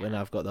comes up when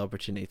I've got the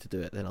opportunity to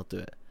do it, then I'll do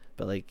it.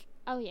 But, like...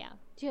 Oh, yeah.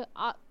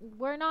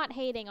 We're not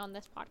hating on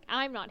this podcast.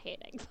 I'm not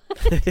hating.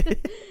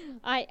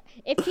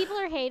 If people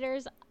are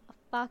haters,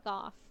 fuck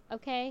off,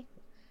 okay?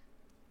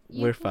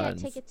 We're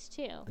fans. Get tickets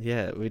too.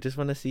 Yeah, we just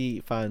want to see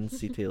fans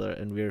see Taylor,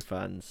 and we're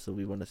fans, so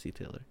we want to see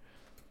Taylor.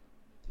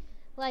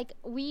 Like,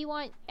 we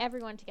want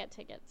everyone to get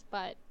tickets,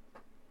 but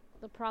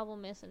the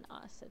problem isn't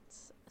us,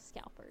 it's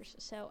scalpers.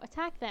 So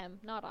attack them,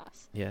 not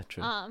us. Yeah,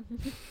 true.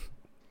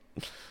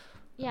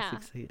 Yeah.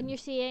 And you're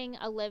seeing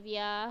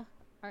Olivia,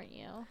 aren't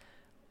you?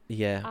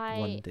 Yeah,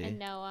 one day. And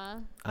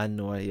Noah. And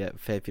Noah, yeah,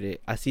 February.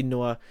 I seen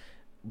Noah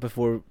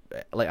before,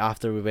 like,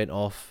 after we went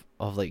off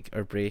of, like,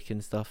 our break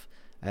and stuff.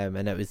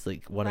 And it was,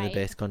 like, one of the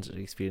best concert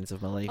experiences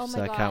of my life.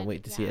 So I can't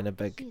wait to see it in a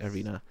big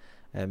arena.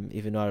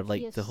 Even though I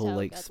like the whole,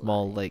 like,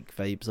 small live. Like,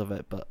 vibes of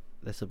it, but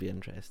this will be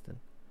interesting.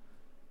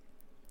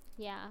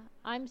 Yeah,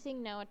 I'm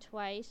seeing Noah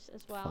twice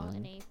as well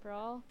in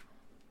April.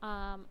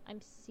 I'm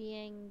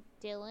seeing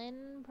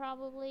Dylan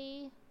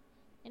probably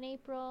in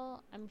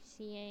April. I'm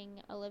seeing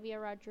Olivia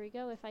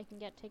Rodrigo if I can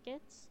get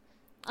tickets.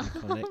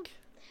 Iconic.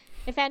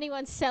 If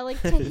anyone's selling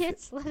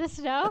tickets, let us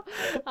know.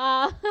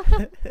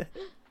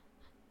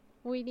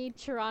 We need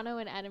Toronto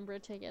and Edinburgh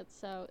tickets,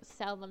 so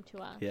sell them to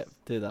us. Yep,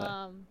 do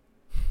that.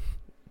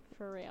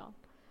 For real.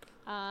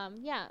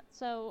 Yeah,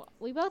 so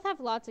we both have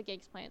lots of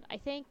gigs planned, I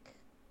think,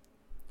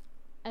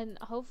 and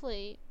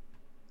hopefully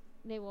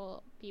there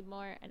will be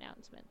more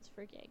announcements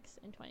for gigs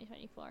in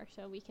 2024,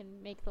 so we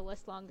can make the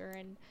list longer,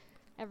 and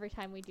every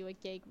time we do a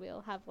gig,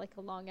 we'll have, like,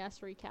 a long-ass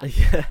recap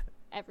of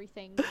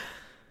everything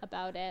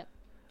about it.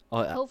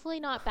 Hopefully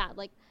not bad.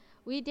 Like,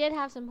 we did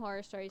have some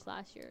horror stories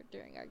last year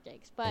during our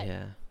gigs, but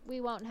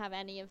we won't have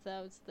any of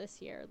those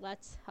this year.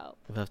 Let's hope.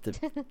 We'll have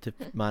to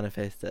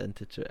manifest it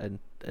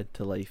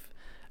into life.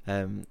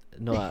 There's,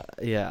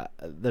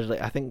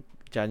 like, I think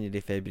January,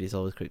 February is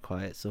always quite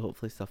quiet, so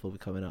hopefully stuff will be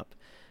coming up.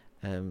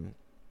 And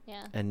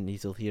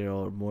you'll hear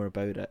more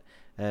about it.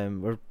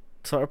 We're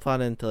sort of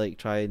planning to, like,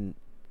 try and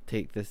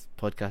take this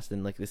podcast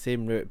in, like, the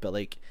same route, but,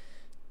 like,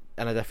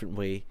 in a different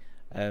way.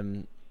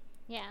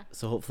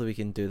 So hopefully we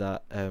can do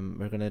that.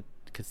 We're gonna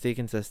stay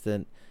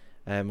consistent.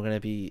 We're gonna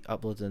be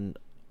uploading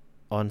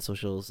on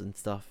socials and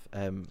stuff,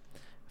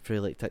 through,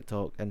 like,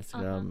 TikTok,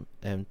 Instagram,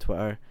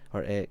 Twitter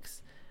or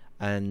X,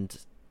 and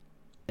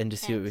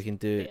just see what we can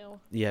do.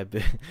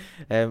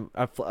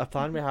 Our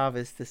plan we have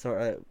is to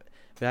sort of,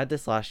 we had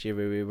this last year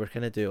where we were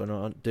kind of doing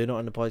it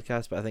on the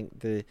podcast, but I think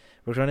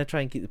we're going to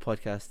try and keep the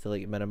podcast to,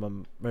 like,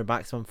 minimum or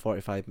maximum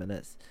 45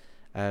 minutes,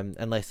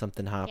 unless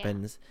something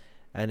happens,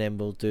 and then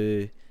we'll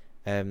do,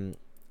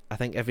 I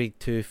think every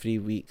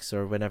 2-3 weeks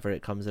or whenever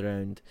it comes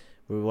around,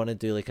 we want to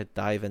do, like, a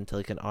dive into,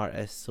 like, an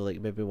artist, so, like,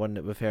 maybe one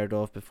that we've heard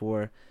of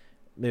before,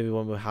 maybe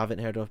one we haven't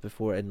heard of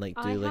before, and, like,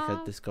 do, like,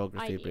 a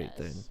discography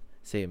breakdown.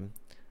 Same.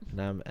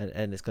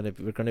 And it's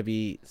we're gonna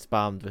be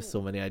spammed with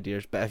so many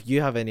ideas, but if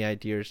you have any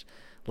ideas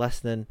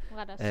listening,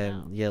 let us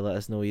know. Let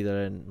us know,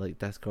 either in, like,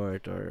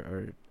 Discord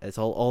or it's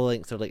all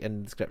links are, like, in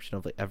the description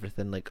of, like,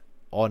 everything, like,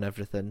 on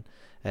everything,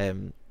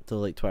 so,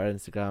 like, Twitter,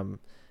 Instagram,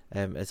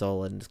 is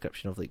all in the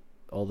description of, like,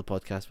 all the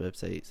podcast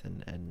websites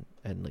and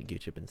like,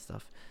 YouTube and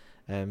stuff.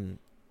 And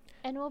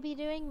we'll be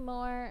doing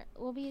more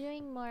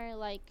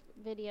like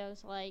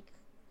videos, like,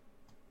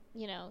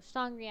 you know,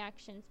 song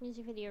reactions,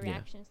 music video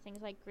reactions,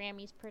 things like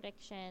Grammys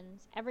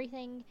predictions,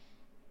 everything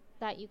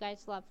that you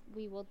guys love,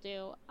 we will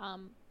do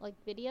like,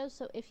 videos.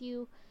 So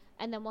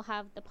and then we'll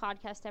have the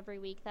podcast every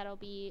week that'll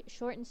be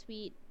short and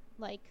sweet,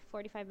 like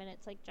 45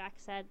 minutes, like Jack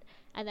said,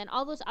 and then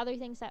all those other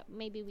things that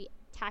maybe we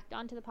tacked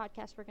onto the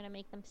podcast, we're going to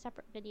make them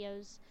separate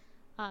videos.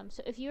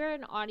 So if you're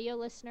an audio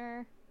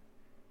listener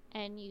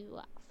and you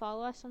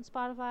follow us on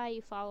Spotify,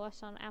 you follow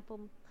us on Apple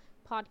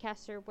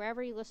Podcasts, or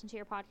wherever you listen to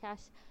your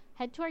podcasts,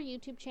 head to our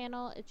YouTube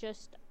channel. It's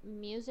just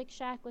Music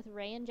Shack with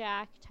Ray and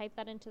Jack. Type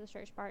that into the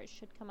search bar. It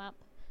should come up.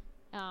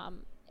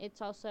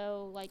 It's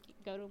also like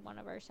go to one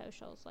of our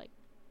socials, like,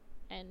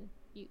 and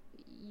you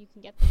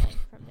can get the link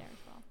from there as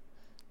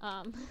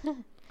well.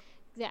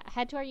 Yeah,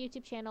 head to our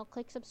YouTube channel,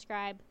 click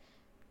subscribe,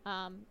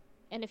 and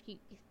if you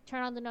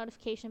turn on the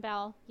notification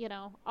bell, you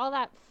know, all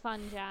that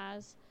fun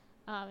jazz.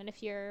 And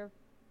if you're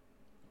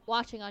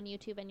watching on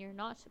YouTube and you're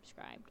not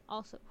subscribed,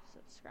 also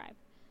subscribe.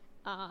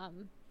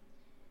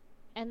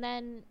 And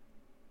then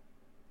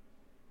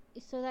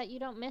so that you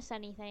don't miss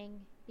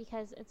anything,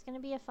 because it's going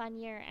to be a fun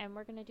year and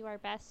we're going to do our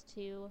best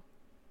to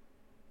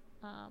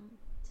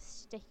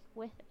stick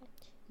with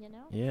it, you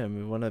know? Yeah, and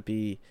we want to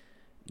be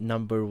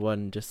number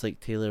one, just like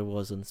Taylor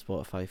was on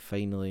Spotify.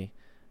 Finally,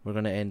 we're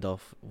going to end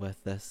off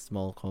with this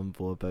small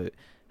convo about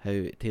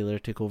how Taylor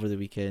took over the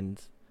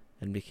weekend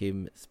and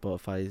became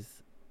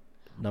Spotify's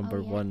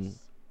number one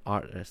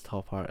artist,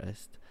 top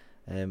artist,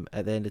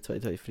 at the end of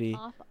 2023.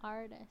 Top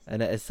artist.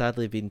 And it has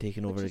sadly been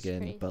taken over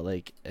again, crazy. but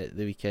like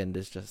the weekend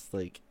is just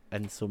like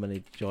in so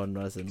many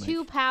genres and too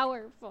like,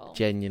 powerful.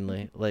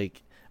 Genuinely,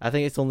 like I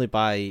think it is only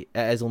by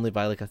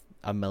like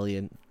a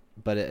million,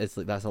 but it is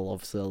like that's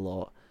obviously a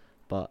lot.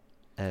 But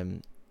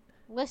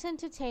listen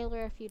to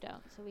Taylor if you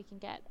don't, so we can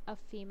get a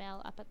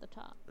female up at the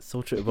top.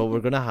 So true. Well,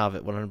 we're gonna have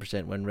it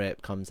 100% when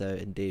Rep comes out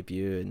and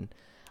debut, and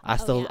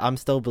I'm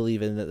still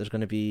believing that there's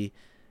gonna be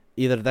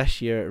either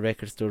this year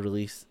record store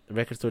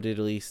day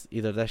release,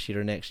 either this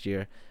year or next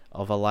year,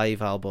 of a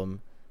live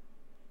album,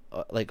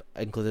 like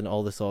including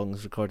all the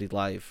songs recorded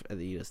live at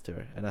the Eras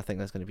tour, and I think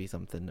that's going to be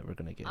something that we're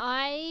going to get.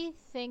 I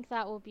think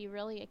that will be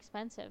really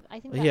expensive. I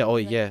think that will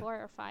be be 4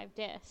 or 5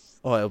 discs.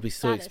 Oh, it'll be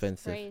so that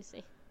expensive. Is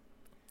crazy.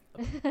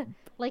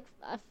 like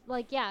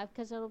yeah,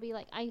 because it'll be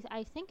like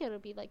I think it'll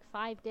be like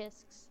 5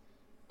 discs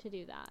to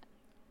do that.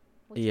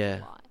 Which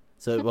is a lot.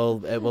 So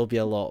it will be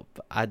a lot.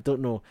 But I don't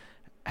know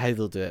how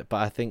they'll do it, but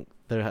I think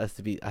there has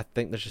to be. I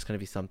think there's just going to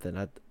be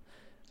something.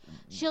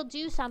 She'll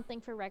do something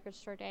for Record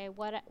Store Day.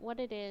 What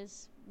it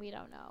is, we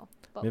don't know.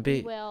 But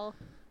maybe we will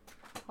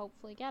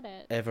hopefully get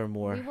it.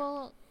 Evermore. We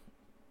will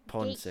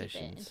pawn gatekeep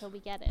sessions it until we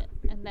get it,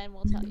 and then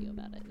we'll tell you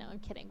about it. No, I'm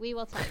kidding. We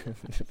will tell you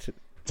about it.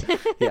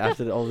 Yeah,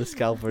 after all the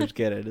scalpers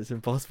get it, it's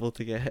impossible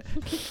to get.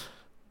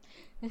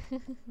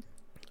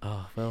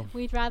 Oh, well.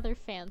 We'd rather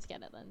fans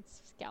get it than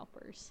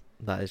scalpers.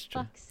 That is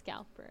true. Fuck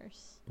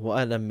scalpers.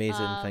 What an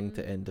amazing thing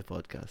to end the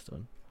podcast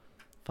on.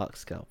 Fuck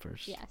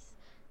scalpers. Yes.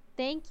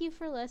 Thank you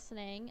for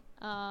listening.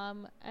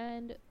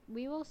 And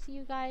we will see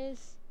you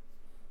guys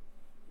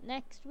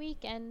next week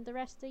and the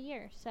rest of the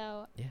year.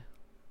 So, yeah.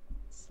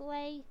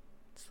 slay.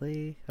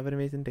 Slay. Have an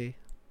amazing day.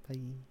 Bye.